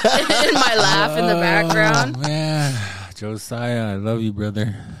my laugh in the background. Oh man, Josiah, I love you,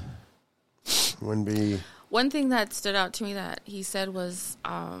 brother. One thing that stood out to me that he said was,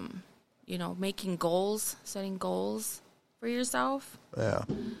 making goals, setting goals for yourself. Yeah.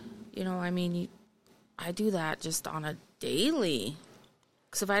 I do that just on a daily.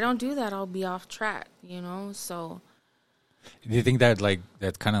 Because if I don't do that, I'll be off track, so. Do you think that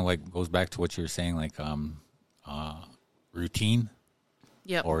that kind of goes back to what you were saying, routine?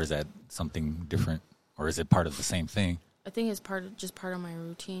 Yep. Or is that something different? Or is it part of the same thing? I think it's part of my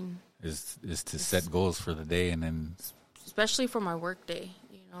routine. Is to set goals for the day and then... Especially for my work day,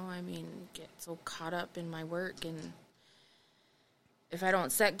 get so caught up in my work, and if I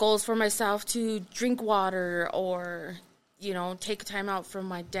don't set goals for myself to drink water or, take time out from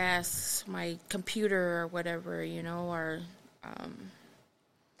my desk, my computer or whatever, man,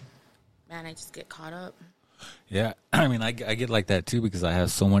 I just get caught up. Yeah, I get like that too because I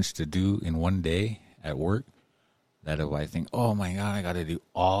have so much to do in one day at work. That if I think, oh my God, I got to do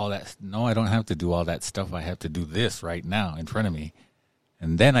all that. No, I don't have to do all that stuff. I have to do this right now in front of me.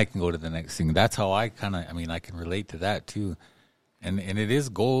 And then I can go to the next thing. That's how I kind of, I can relate to that too. And it is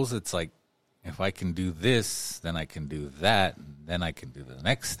goals. It's like, if I can do this, then I can do that. And then I can do the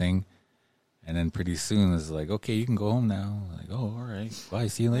next thing. And then pretty soon it's like, okay, you can go home now. Like, oh, all right. Bye.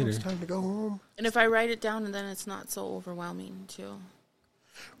 See you later. It's time to go home. And if I write it down, and then it's not so overwhelming too.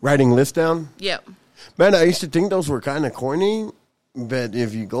 Writing lists down? Yep. Man, I used to think those were kind of corny, but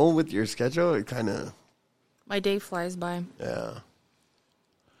if you go with your schedule, it kind of... My day flies by. Yeah.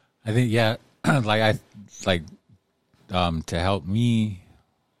 I think, to help me,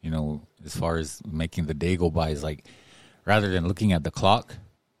 as far as making the day go by is like, rather than looking at the clock,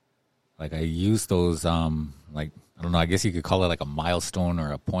 like I use those, I don't know, I guess you could call it like a milestone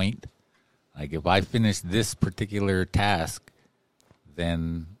or a point. Like if I finish this particular task,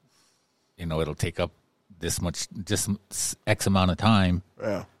 then, it'll take up this much, just X amount of time.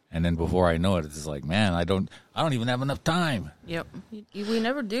 Yeah. And then before I know it, it's just like, man, I don't even have enough time. Yep. We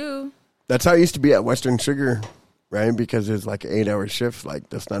never do. That's how it used to be at Western Sugar, right? Because it's like an 8-hour shift. Like,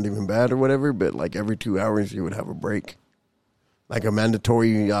 that's not even bad or whatever. But like every 2 hours, you would have a break. Like a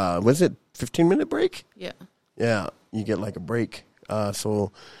mandatory, was it 15-minute break? Yeah. Yeah. You get like a break.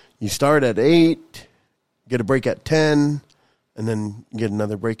 So you start at 8, get a break at 10, and then get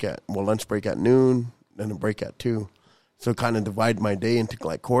another break lunch break at noon, then a break at 2. So kind of divide my day into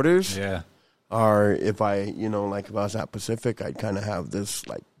like quarters. Yeah. Or if I, if I was at Pacific, I'd kind of have this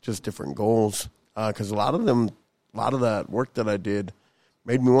like just different goals. Because a lot of that work that I did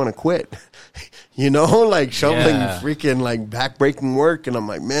made me want to quit. Like shoveling freaking like back-breaking work. And I'm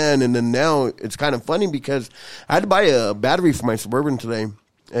like, man. And then now it's kind of funny because I had to buy a battery for my Suburban today.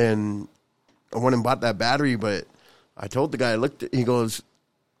 And I went and bought that battery, but I told the guy, he goes,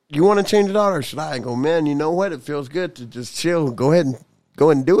 you want to change it out or should I? I go, man, you know what? It feels good to just chill. Go ahead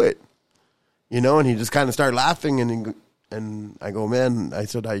and do it. And he just kind of started laughing and I go, man, I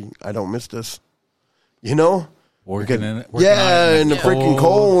said, I don't miss this. Working in it. In the freaking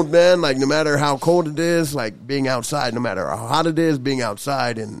cold, man. Like no matter how cold it is, like being outside, no matter how hot it is, being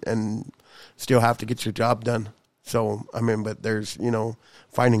outside and still have to get your job done. So, but there's,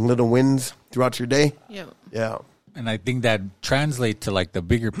 finding little wins throughout your day. Yeah. Yeah. And I think that translates to like the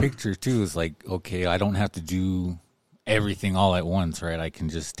bigger picture too. Is like, okay, I don't have to do everything all at once, right? I can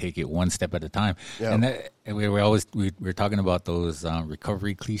just take it one step at a time. Yeah. And we're talking about those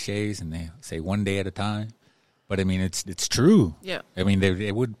recovery cliches, and they say one day at a time. But I mean, it's true. Yeah. I mean,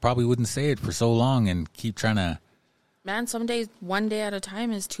 they wouldn't say it for so long and keep trying to. Man, some days 1 day at a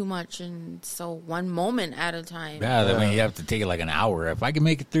time is too much, and so one moment at a time. Yeah, I mean, you have to take it like an hour. If I can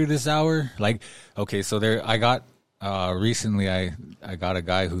make it through this hour, like, okay, so I got. Recently, I got a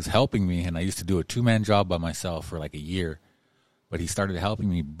guy who's helping me, and I used to do a 2-man job by myself for like a year, but he started helping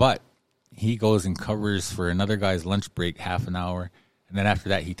me. But he goes and covers for another guy's lunch break half an hour, and then after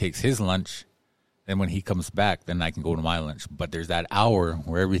that, he takes his lunch. Then when he comes back, then I can go to my lunch. But there's that hour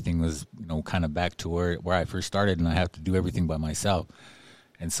where everything was, kind of back to where I first started, and I have to do everything by myself.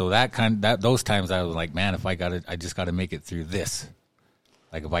 And so those times I was like, man, I just got to make it through this.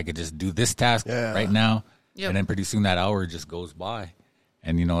 Like if I could just do this task right now. Yep. And then pretty soon that hour just goes by.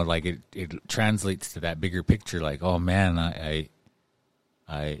 And, like it translates to that bigger picture. Like, oh, man, I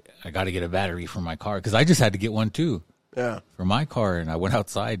got to get a battery for my car. Because I just had to get one, too. Yeah. For my car. And I went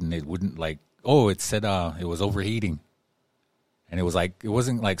outside and it wouldn't it said it was overheating. And it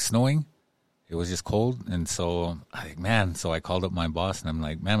wasn't like snowing. It was just cold. And so, so I called up my boss and I'm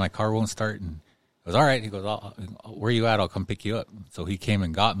like, man, my car won't start. And he goes, all right. He goes, where are you at? I'll come pick you up. So he came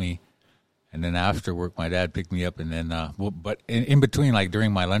and got me. And then after work, my dad picked me up, and then, but in between, like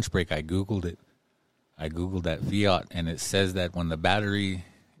during my lunch break, I Googled it. I Googled that Fiat, and it says that when the battery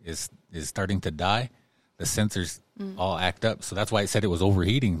is starting to die, the sensors all act up. So that's why it said it was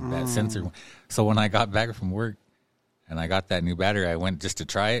overheating, that sensor. So when I got back from work and I got that new battery, I went just to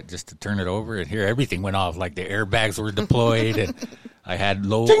try it, just to turn it over, and here everything went off. Like the airbags were deployed, and I had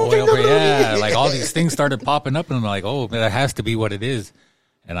low oil. Like all these things started popping up, and I'm like, oh, that has to be what it is.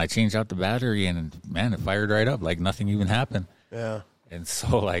 And I changed out the battery, and, man, it fired right up like nothing even happened. Yeah. And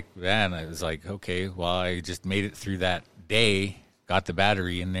so, like, man, I was like, okay, well, I just made it through that day, got the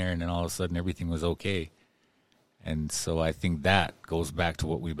battery in there, and then all of a sudden everything was okay. And so I think that goes back to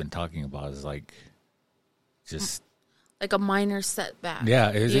what we've been talking about is, like, just... like a minor setback. Yeah.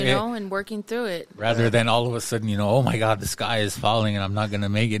 And working through it. Rather than all of a sudden, oh, my God, the sky is falling, and I'm not going to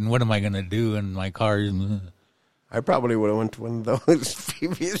make it, and what am I going to do? And my car is... I probably would have went to one of those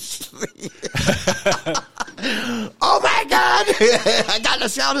previously. Oh my God! I gotta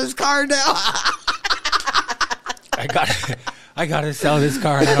sell this car now. I gotta sell this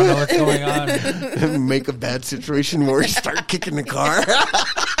car. I don't know what's going on. Make a bad situation where you start kicking the car.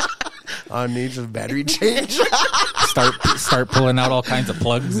 On needs of battery change. Start pulling out all kinds of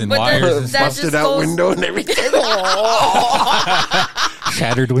plugs and wires. Busted out window and everything.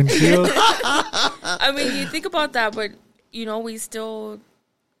 Shattered windshield. I mean, you think about that, but, we still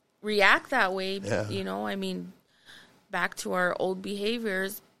react that way. Yeah. I mean, back to our old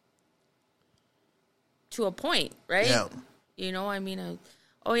behaviors to a point, right? Yeah. I mean,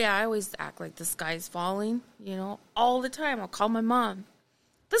 Oh, yeah, I always act like the sky's falling, all the time. I'll call my mom.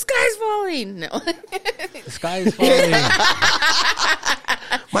 The sky's falling. No. The sky's falling.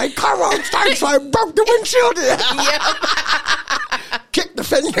 My car won't start, so I broke the windshield. Kick the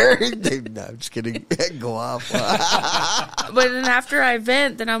fender. No, I'm just kidding. Go off. But then after I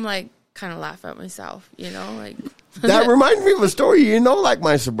vent, then I'm like, kind of laugh at myself, like. That reminds me of a story, like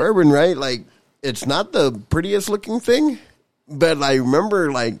my Suburban, right? Like, it's not the prettiest looking thing, but I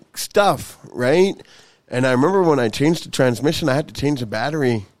remember like stuff, right? And I remember when I changed the transmission, I had to change the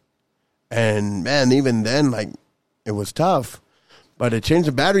battery. And man, even then, like, it was tough. But I changed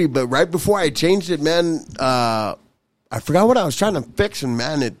the battery. But right before I changed it, man, I forgot what I was trying to fix. And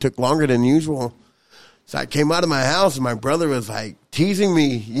man, it took longer than usual. So I came out of my house and my brother was like teasing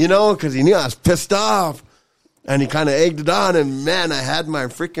me, because he knew I was pissed off. And he kind of egged it on. And man, I had my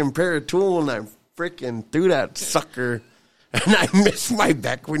freaking pair of tools and I freaking threw that sucker. And I missed my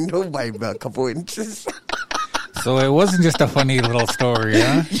back window by about a couple inches. So it wasn't just a funny little story,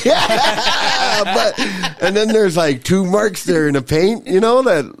 huh? Yeah, and then there's like 2 marks there in the paint,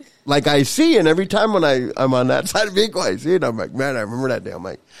 that like I see, and every time when I'm on that side of the vehicle, I see it. I'm like, man, I remember that day. I'm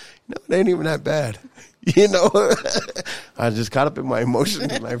like, it ain't even that bad, I just caught up in my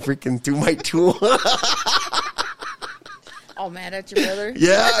emotions and I freaking threw my tool. All mad at your brother?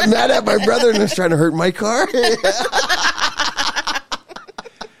 Yeah, I'm mad at my brother and he's trying to hurt my car.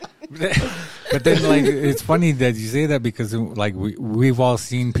 But then, like, it's funny that you say that because, like, we've all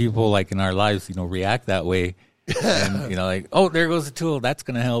seen people, like, in our lives, react that way. And, like, oh, there goes the tool. That's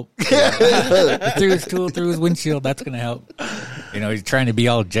going to help. Threw his tool through his windshield. That's going to help. He's trying to be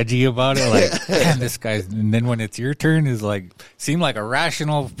all judgy about it. Like, man, this guy's... And then when it's your turn, is like, seemed like a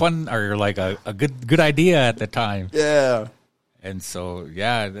rational, fun, or like a good idea at the time. Yeah. And so,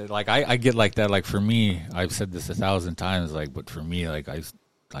 yeah, like, I get like that. Like, for me, I've said this 1,000 times, like, but for me, like, I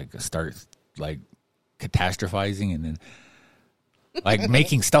start... like catastrophizing and then like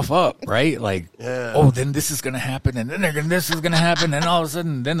making stuff up, right? Like, oh, then this is going to happen and then this is going to happen and all of a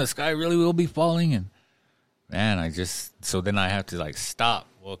sudden then the sky really will be falling. And man, so then I have to like stop.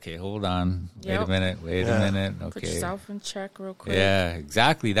 Okay, hold on. Wait a minute. Okay. Put yourself in check real quick. Yeah,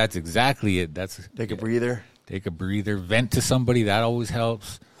 exactly. That's exactly it. Take a breather. Vent to somebody. That always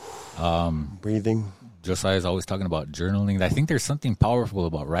helps. Breathing. Josiah is always talking about journaling. I think there's something powerful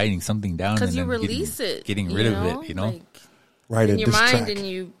about writing something down because you release it, getting rid of it. Like, right in your mind, and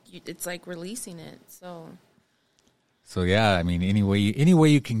you it's like releasing it. So yeah, I mean, any way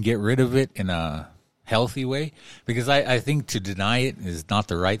you can get rid of it in a healthy way, because I think to deny it is not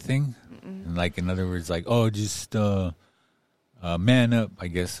the right thing. And like, in other words, like, oh, just man up, I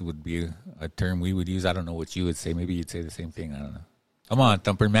guess would be a term we would use. I don't know what you would say. Maybe you'd say the same thing. I don't know. Come on,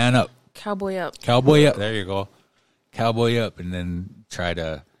 Thumper, man up. Cowboy up. There you go. Cowboy up, and then try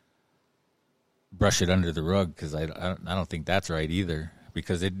to brush it under the rug, because I don't think that's right either,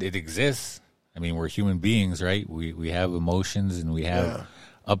 because it exists. I mean, we're human beings, right? We have emotions and we have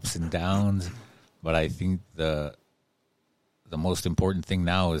ups and downs, but I think the most important thing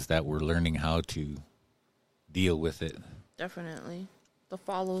now is that we're learning how to deal with it. Definitely. The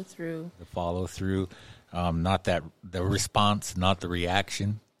follow through. Not the response, not the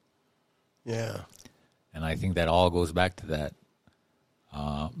reaction. Yeah. And I think that all goes back to that.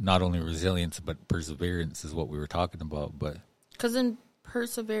 Not only resilience, but perseverance is what we were talking about. But because in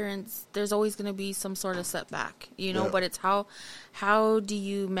perseverance, there's always going to be some sort of setback, but it's how do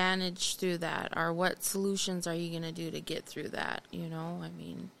you manage through that, or what solutions are you going to do to get through that, I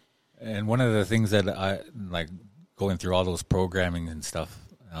mean. And one of the things that I like going through all those programming and stuff,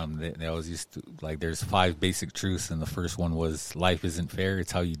 they always used to, like, there's 5 basic truths, and the first one was life isn't fair.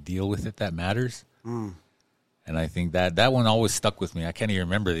 It's how you deal with it that matters. And I think that one always stuck with me. I can't even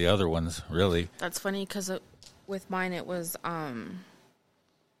remember the other ones, really. That's funny, because with mine it was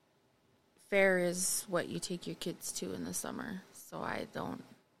fair is what you take your kids to in the summer. So I don't,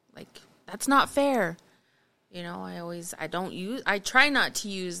 like, that's not fair. I try not to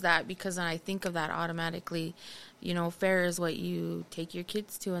use that, because then I think of that automatically. Fair is what you take your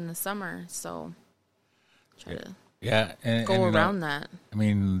kids to in the summer. So try to go around that. I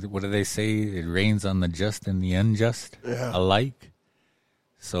mean, what do they say? It rains on the just and the unjust alike.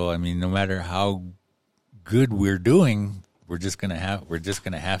 So I mean, no matter how good we're doing, we're just gonna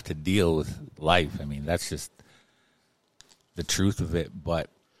have to deal with life. I mean, that's just the truth of it. But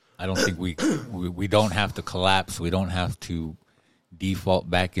I don't think we don't have to collapse. We don't have to default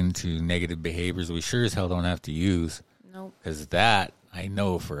back into negative behaviors. We sure as hell don't have to use. Nope. Because that, I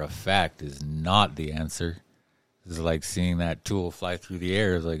know for a fact, is not the answer. It's like seeing that tool fly through the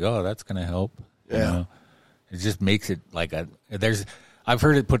air. It's like, oh, that's going to help. Yeah. It just makes it like I I've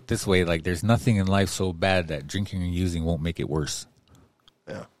heard it put this way, like there's nothing in life so bad that drinking and using won't make it worse.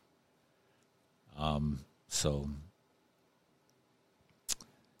 Yeah. So,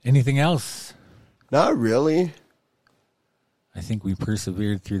 anything else? Not really. I think we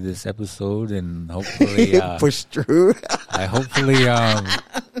persevered through this episode, and hopefully, Push through. hopefully,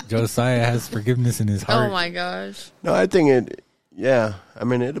 Josiah has forgiveness in his heart. Oh my gosh. No, I think yeah. I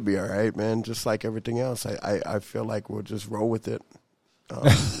mean, it'll be all right, man. Just like everything else. I feel like we'll just roll with it.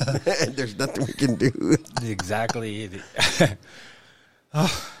 There's nothing we can do. Exactly.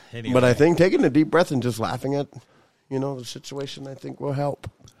 Anyway. But I think taking a deep breath and just laughing at, the situation, I think will help.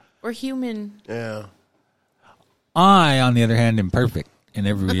 We're human. Yeah. I, on the other hand, am perfect in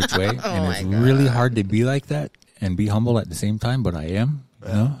every which way. And it's really hard to be like that and be humble at the same time, but I am.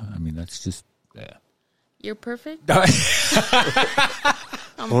 You know? I mean, that's just... Yeah. You're perfect?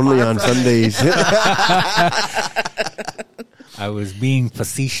 Only on Sundays. I was being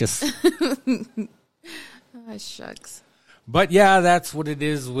facetious. Oh, shucks. But yeah, that's what it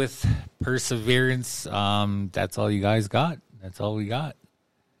is with perseverance. That's all you guys got. That's all we got.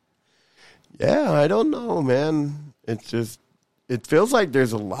 Yeah, I don't know, man. It's just, it feels like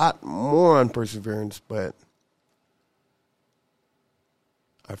there's a lot more on perseverance, but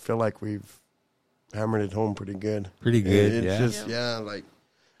I feel like we've hammered it home pretty good. Pretty good, It's yeah. just, like,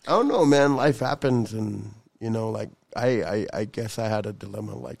 I don't know, man. Life happens, and, like, I guess I had a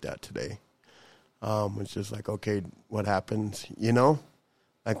dilemma like that today. It's just like, okay, what happens,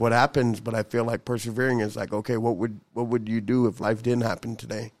 Like, what happens, but I feel like persevering is like, okay, what would you do if life didn't happen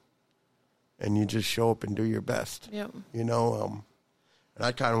today? And you just show up and do your best. Yep. And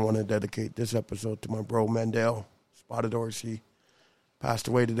I kind of want to dedicate this episode to my bro, Mandel Spotted Horse. He passed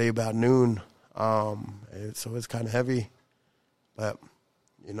away today about noon. So it's kind of heavy. But,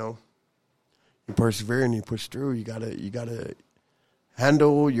 you persevere and you push through. You gotta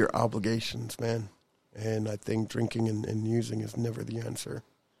handle your obligations, man. And I think drinking and using is never the answer.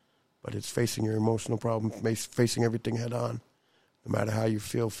 But it's facing your emotional problem, facing everything head on. No matter how you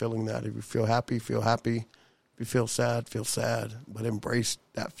feel, feeling that. If you feel happy, feel happy. If you feel sad, feel sad. But embrace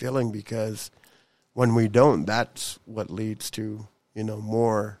that feeling, because when we don't, that's what leads to,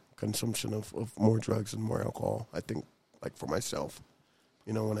 more consumption of more drugs and more alcohol. I think, like for myself,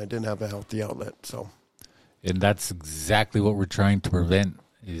 when I didn't have a healthy outlet. So, and that's exactly what we're trying to prevent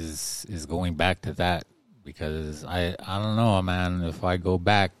is going back to that, because I don't know, man. If I go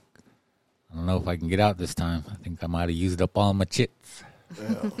back, I don't know if I can get out this time. I think I might have used up all my chits.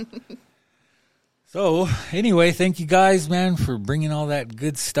 yeah. So, anyway, thank you guys, man, for bringing all that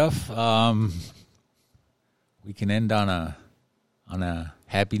good stuff. We can end on a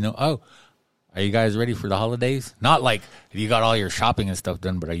happy note. Oh, are you guys ready for the holidays? Not like you got all your shopping and stuff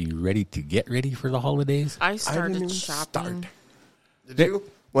done, but are you ready to get ready for the holidays? I I didn't started even shopping. start. Did you?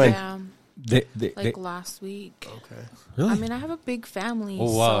 When? Yeah, like last week. Okay. Really? I mean, I have a big family.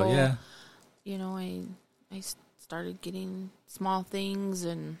 Oh, wow, so, yeah. I started getting small things,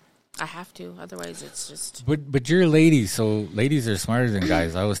 and I have to. Otherwise, it's just... But you're ladies, so ladies are smarter than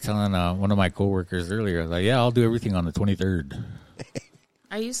guys. I was telling one of my coworkers earlier, like, yeah, I'll do everything on the 23rd.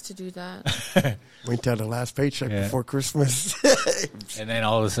 I used to do that. Wait till the last paycheck Yeah. before Christmas. And then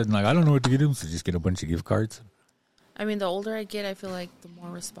all of a sudden, like, I don't know what to get him, so just get a bunch of gift cards. I mean, the older I get, I feel like the more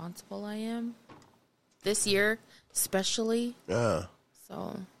responsible I am. This year, especially. Yeah.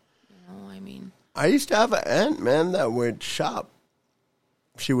 So, I mean... I used to have an aunt, man, that would shop.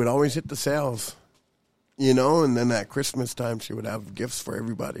 She would always hit the sales, and then at Christmas time, she would have gifts for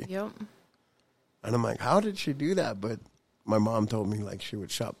everybody. Yep. And I'm like, how did she do that? But my mom told me, like, she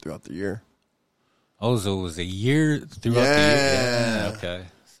would shop throughout the year. Oh, so it was a year throughout the year? Yeah, okay.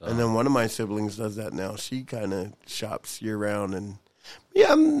 So. And then one of my siblings does that now. She kind of shops year-round. And,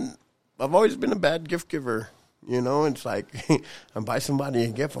 yeah, I've always been a bad gift giver. It's like I buy somebody a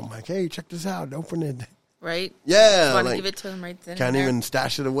gift. I'm like, hey, check this out. Open it. Right? Yeah. You want to like, give it to them right then. can't and there. even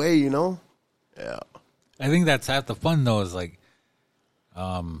stash it away, Yeah. I think that's half the fun, though, is like,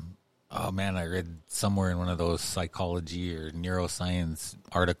 oh, man, I read somewhere in one of those psychology or neuroscience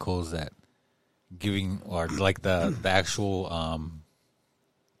articles that giving, or like the actual,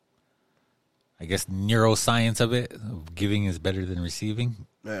 I guess, neuroscience of it, giving is better than receiving.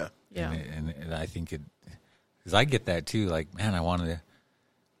 Yeah. Yeah. And I think it, because I get that too. Like, man, I want to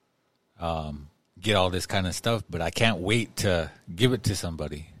get all this kind of stuff, but I can't wait to give it to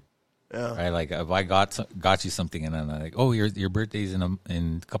somebody. Yeah. Right? Like, if I got you something, and then I'm like, oh, your birthday's in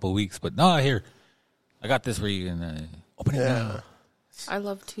a couple of weeks, but no, here, I got this for you, and open it now. I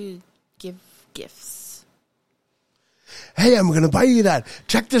love to give gifts. Hey, I'm going to buy you that.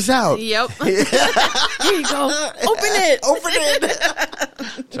 Check this out. Yep. Here you go. Open it.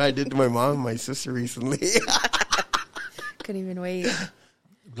 So I did to my mom and my sister recently. Couldn't even wait.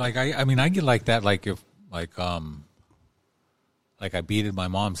 Like I mean, I get like that. Like if like I beaded my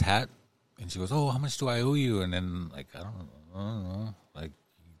mom's hat, and she goes, "Oh, how much do I owe you?" And then like I don't know, like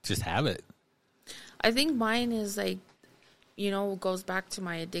just have it. I think mine is like, goes back to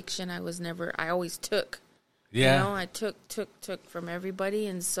my addiction. I always took. Yeah. I took from everybody.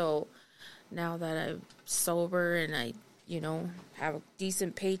 And so now that I'm sober and I, have a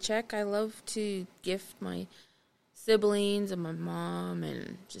decent paycheck, I love to gift my siblings and my mom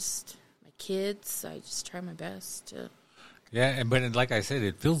and just my kids. I just try my best to. Yeah, but like I said,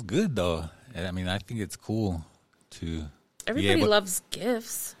 it feels good though. And I mean, I think it's cool to. Everybody loves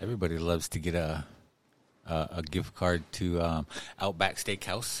gifts. Everybody loves to get a gift card to Outback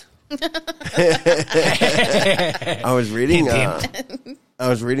Steakhouse. I was reading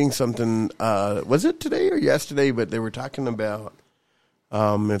something. Was it today or yesterday? But they were talking about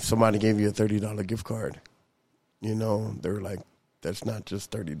if somebody gave you a $30 gift card, they were like, that's not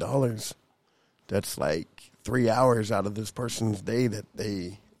just $30. That's like 3 hours out of this person's day that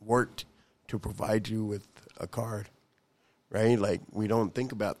they worked to provide you with a card. Right? Like, we don't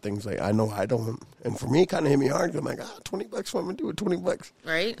think about things like, I know I don't. And for me, it kind of hit me hard. I'm like, $20, what am I going to do with $20?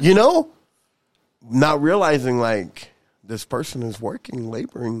 Right. Not realizing, like, this person is working,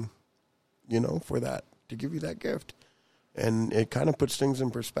 laboring, for that, to give you that gift. And it kind of puts things in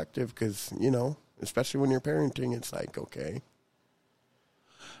perspective because, especially when you're parenting, it's like, okay.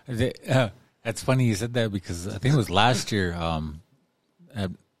 That's funny you said that because I think it was last year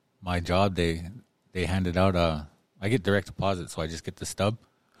at my job, they handed out I get direct deposit, so I just get the stub.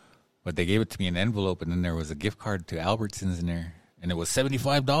 But they gave it to me in an envelope, and then there was a gift card to Albertsons in there, and it was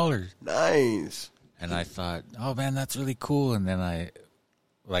 $75. Nice. And I thought, oh man, that's really cool. And then I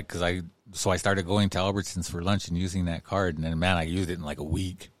started going to Albertsons for lunch and using that card, and then man, I used it in like a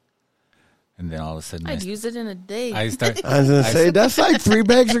week. And then all of a sudden, I'd use it in a day. I was going to say, that's like 3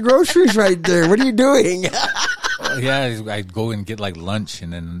 bags of groceries right there. What are you doing? Yeah, I'd go and get like lunch,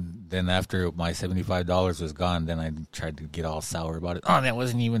 and then after my $75 was gone, then I tried to get all sour about it. Oh, that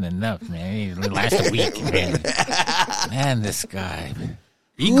wasn't even enough, man. It lasted a week, man. Man, this guy.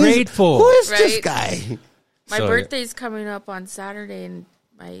 Be grateful. Who is this guy? My birthday's coming up on Saturday, and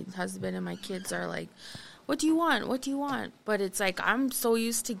my husband and my kids are like, what do you want? What do you want? But it's like, I'm so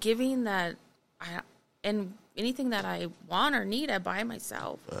used to giving that and anything that I want or need, I buy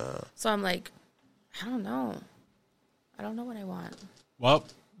myself. So I'm like, I don't know. I don't know what I want. Well,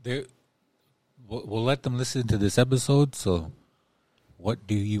 we'll let them listen to this episode. So, what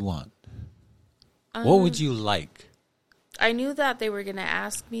do you want? What would you like? I knew that they were going to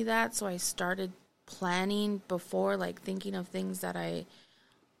ask me that, so I started planning before, like thinking of things that I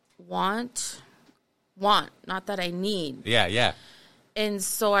want, not that I need. Yeah. And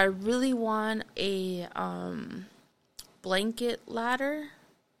so I really want a blanket ladder.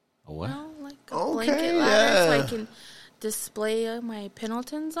 A what? Like a blanket ladder so I can display my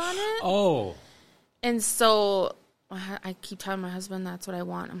Pendletons on it. Oh. And so I keep telling my husband that's what I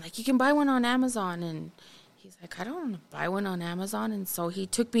want. I'm like, you can buy one on Amazon. And he's like, I don't want to buy one on Amazon. And so he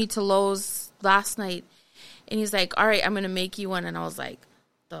took me to Lowe's last night. And he's like, all right, I'm going to make you one. And I was like,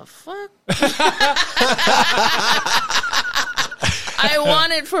 the fuck? I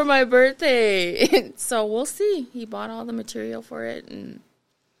want it for my birthday. So we'll see. He bought all the material for it. And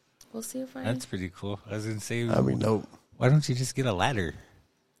we'll see if That's pretty cool. I was going to say, nope. Why don't you just get a ladder?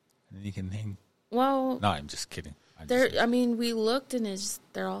 And then you can hang. Well, no, I'm just kidding. We looked and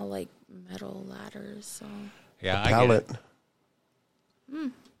they're all like metal ladders. So yeah, pallet.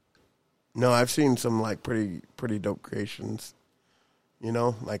 No, I've seen some like pretty dope creations.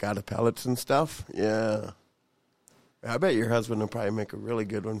 Like out of pallets and stuff. Yeah, I bet your husband will probably make a really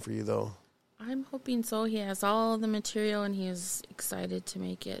good one for you, though. I'm hoping so. He has all the material and he is excited to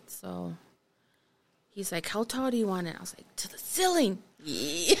make it. So he's like, "How tall do you want it?" I was like, "To the ceiling."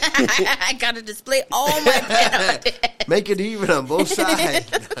 Yeah. I got to display all my Pendletons. Make it even on both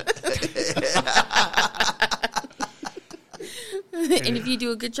sides. And if you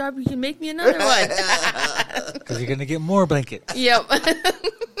do a good job, you can make me another one. Because you're going to get more blankets. Yep.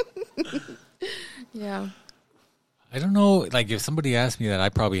 Yeah. I don't know. Like, if somebody asked me that, I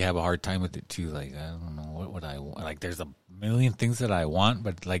probably have a hard time with it, too. Like, I don't know. What would I want? Like, there's a million things that I want.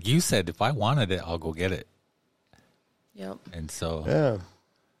 But like you said, if I wanted it, I'll go get it. Yep. And so yeah,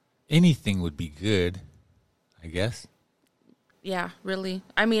 anything would be good, I guess. Yeah, really.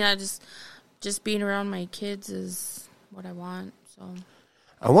 I mean, I just being around my kids is what I want. So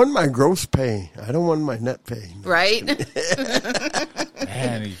I want my gross pay. I don't want my net pay. Right?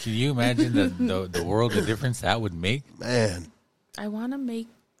 Man, can you imagine the world of difference that would make? Man. I want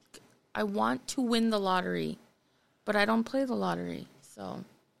to win the lottery, but I don't play the lottery. So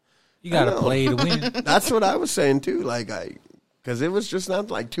you got to play to win. That's what I was saying too. Because it was just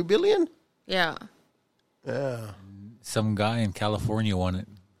not like $2 billion. yeah. Yeah. Some guy in California won it.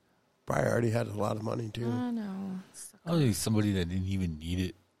 Probably already had a lot of money too. I know. Oh, somebody that didn't even need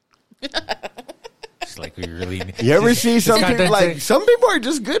it. Just like we really. You ever see some got people that some people are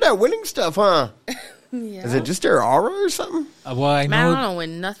just good at winning stuff, huh? Yeah. Is it just their aura or something? Well, I Man, I know. don't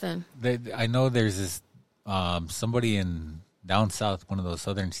win nothing. I know there's this somebody in down south, one of those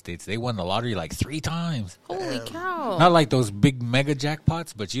southern states. They won the lottery like 3 times. Holy cow. Not like those big mega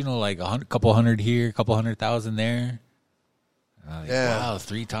jackpots, but like couple hundred here, a couple 100,000 there. Yeah. Wow,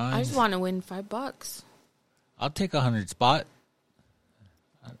 3 times. I just want to win $5. I'll take 100 spot.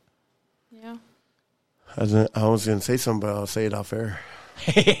 Yeah. I was going to say something, but I'll say it off air.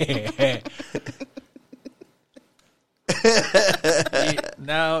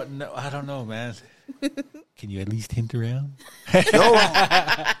 No, I don't know, man. Can you at least hint around? No.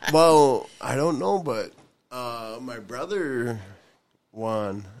 Well, I don't know, but my brother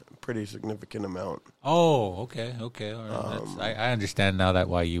won a pretty significant amount. Oh, okay. All right. I understand now that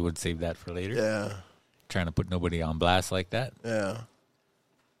why you would save that for later. Yeah. Trying to put nobody on blast like that. Yeah.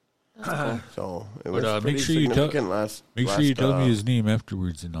 So it But, was make pretty sure you tell- significant last. Make sure you tell me his name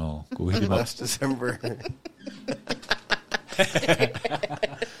afterwards, and I'll go hit him up. Last December.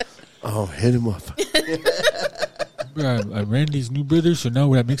 Oh, hit him up. I'm Randy's new brother, so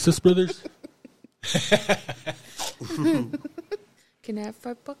now that makes us brothers. Can I have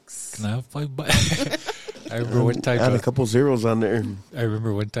 $5? Can I have $5? I remember one time. Add a couple zeros on there. I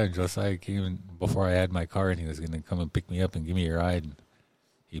remember one time Josiah came in before I had my car, and he was going to come and pick me up and give me a ride. And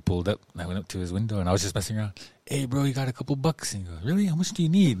he pulled up, and I went up to his window, and I was just messing around. Hey, bro, you got a couple bucks? And he goes, really? How much do you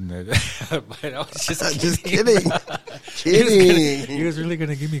need? And but I was just kidding. He was really going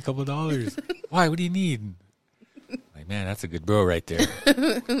to give me a couple dollars. Why? What do you need? Like, man, that's a good bro right there.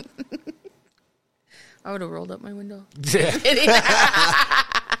 I would have rolled up my window.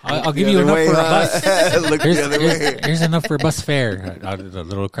 I'll give you enough for a bus. Look the other way. Here's enough for a bus fare out of the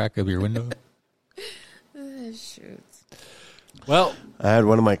little crack of your window. Shoot. Well, I had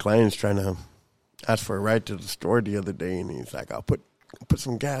one of my clients trying to ask for a ride to the store the other day, and he's like, I'll put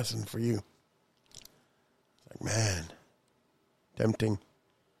some gas in for you. Like, man, tempting.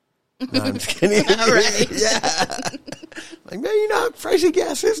 No, I'm just kidding. Right. Yeah. Like, man, you know how pricey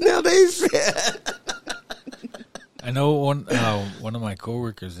gas is nowadays? I know one of my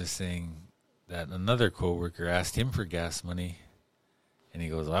coworkers is saying that another coworker asked him for gas money, and he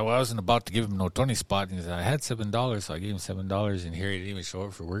goes, "I wasn't about to give him no 20 spot." And he said, "I had $7, so I gave him $7, and here he didn't even show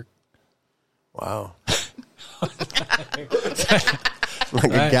up for work." Wow.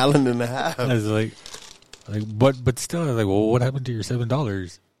 Like a gallon and a half. I was like, but still, I was like, well, what happened to your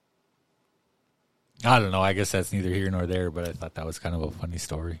 $7? I don't know. I guess that's neither here nor there, but I thought that was kind of a funny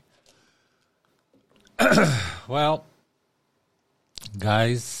story. Well,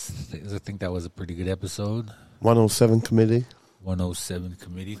 guys, I think that was a pretty good episode. 107 committee. 107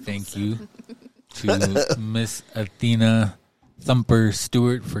 committee. Thank you to Miss Athena Thumper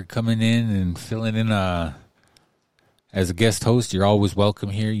Stewart for coming in and filling in as a guest host. You're always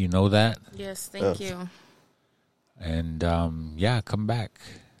welcome here. You know that. Yes, thank you. And, yeah, come back.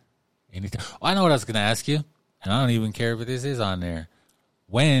 Anytime. Oh, I know what I was going to ask you, and I don't even care if this is on there.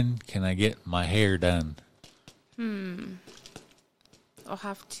 When can I get my hair done? I'll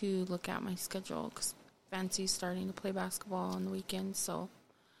have to look at my schedule because Fancy's starting to play basketball on the weekend, so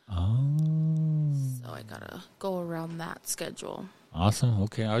I gotta go around that schedule. Awesome.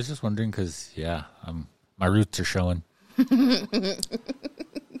 Okay, I was just wondering because, yeah, my roots are showing.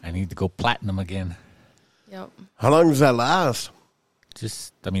 I need to go platinum again. Yep. How long does that last?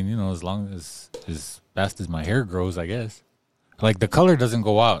 Just, I mean, as long as fast as my hair grows, I guess. Like, the color doesn't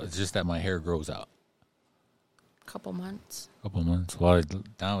go out. It's just that my hair grows out. Couple months. Couple months. Well,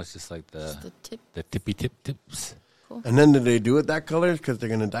 now it's just like Just the tip. the tippy tips. Cool. And then do they do it that color because they're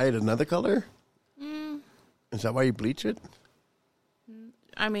going to dye it another color? Is that why you bleach it?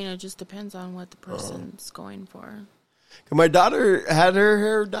 I mean, it just depends on what the person's going for. My daughter had her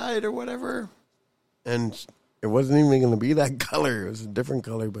hair dyed or whatever, and it wasn't even going to be that color. It was a different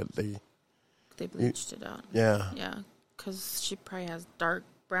color, but They bleached it out. yeah. Yeah, because she probably has dark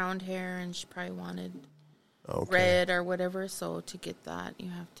brown hair, and she probably wanted Okay. red or whatever. So to get that, you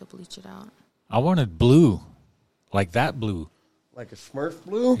have to bleach it out. I wanted blue. Like that blue. Like a Smurf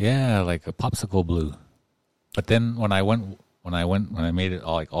blue? Yeah, like a popsicle blue. But then when I went when I made it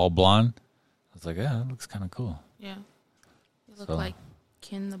all blonde, I was like, yeah, that looks kind of cool. Yeah. You look like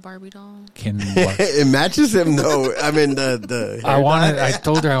Ken the Barbie doll. It matches him though. I mean the I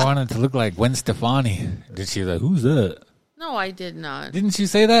told her I wanted to look like Gwen Stefani. Did she like, who's that? No, I did not. Didn't she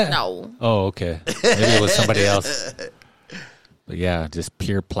say that? No. Oh, okay. Maybe it was somebody else. But yeah, just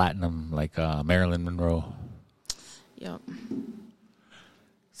pure platinum like Marilyn Monroe. Yep.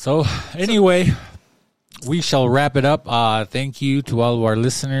 So anyway, we shall wrap it up. Thank you to all of our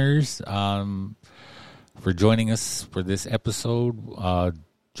listeners for joining us for this episode.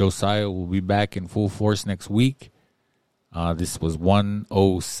 Josiah will be back in full force next week. This was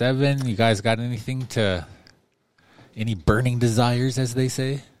 107. You guys got any burning desires, as they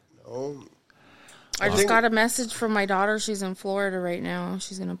say? No. I just got a message from my daughter. She's in Florida right now.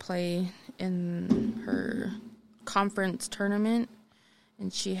 She's going to play in her conference tournament.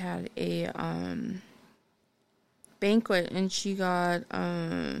 And she had a banquet, and she got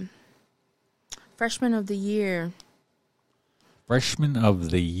Freshman of the Year. Freshman of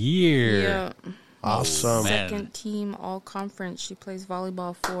the Year. Yeah. Awesome. Second team all conference. She plays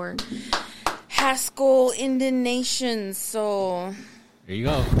volleyball for Haskell Indian Nations. So there you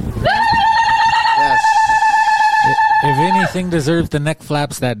go. Yes. If anything deserves the neck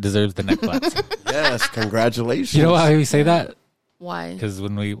flaps, that deserves the neck flaps. Yes, congratulations. You know how we say that? why? Because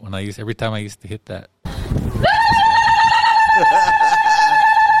every time I used to hit that.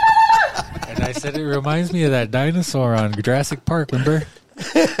 And I said it reminds me of that dinosaur on Jurassic Park, remember?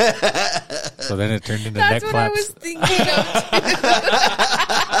 So then it turned into That's neck what flaps. I was thinking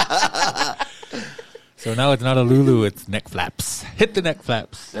of. So now it's not a Lulu, it's neck flaps. Hit the neck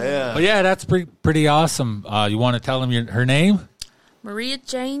flaps. Yeah. But yeah, that's pretty awesome. You want to tell them her name? Maria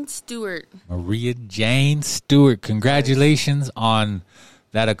Jane Stewart. Maria Jane Stewart. Congratulations on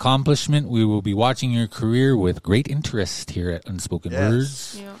that accomplishment. We will be watching your career with great interest here at Unspoken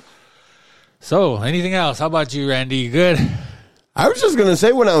Words. Yeah. So, anything else? How about you, Randy? You good? I was just going to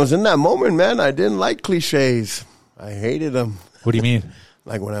say, when I was in that moment, man, I didn't like cliches. I hated them. What do you mean?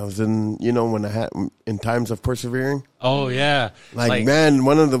 Like when I was in times of persevering. Oh, yeah. Like, man,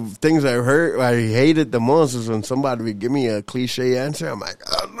 one of the things I hated the most is when somebody would give me a cliche answer. I'm like,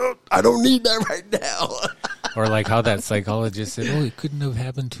 oh, no, I don't need that right now. Or like how that psychologist said, oh, it couldn't have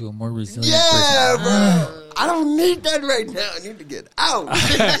happened to a more resilient Yeah, person. bro. I don't need that right now. I need to get out.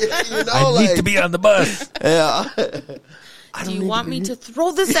 I need to be on the bus. Yeah. Do you want me to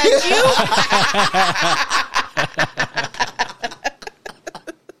throw this at you?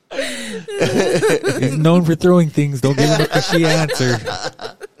 He's known for throwing things. Don't give him a cliche answer.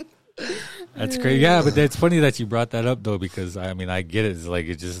 That's crazy. Yeah, but it's funny that you brought that up, though, because, I mean, I get it. It's like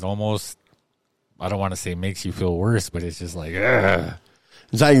it just almost, I don't want to say makes you feel worse, but it's just like, ugh.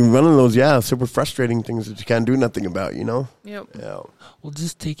 It's like one of those, super frustrating things that you can't do nothing about, you know? Yep. Yeah. Well,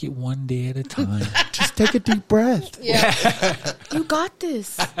 just take it one day at a time. Just take a deep breath. Yeah. You got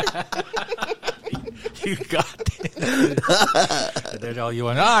this. You got it. And then all you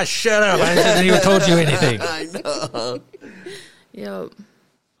want, shut up. I haven't even told you anything. I know. Yep.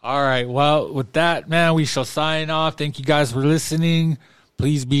 All right. Well, with that, man, we shall sign off. Thank you guys for listening.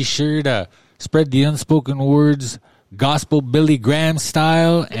 Please be sure to spread the unspoken words, gospel Billy Graham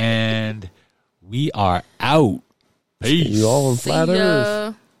style, and we are out. Peace. You all on flat See ya.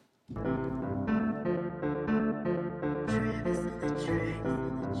 earth.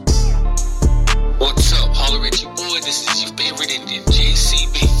 What's up? Holler at your boy. This is your favorite Indian,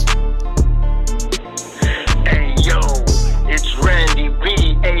 JCB. Hey yo, it's Randy B,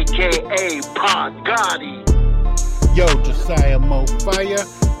 aka Pod Gotti. Yo, Josiah Mo Fire,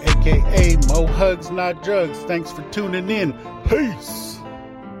 a.k.a. Mo Hugs Not Drugs. Thanks for tuning in. Peace.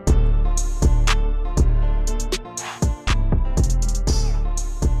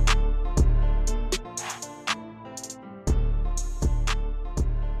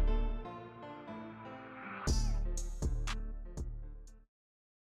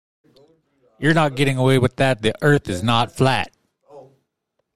 You're not getting away with that. The earth is not flat.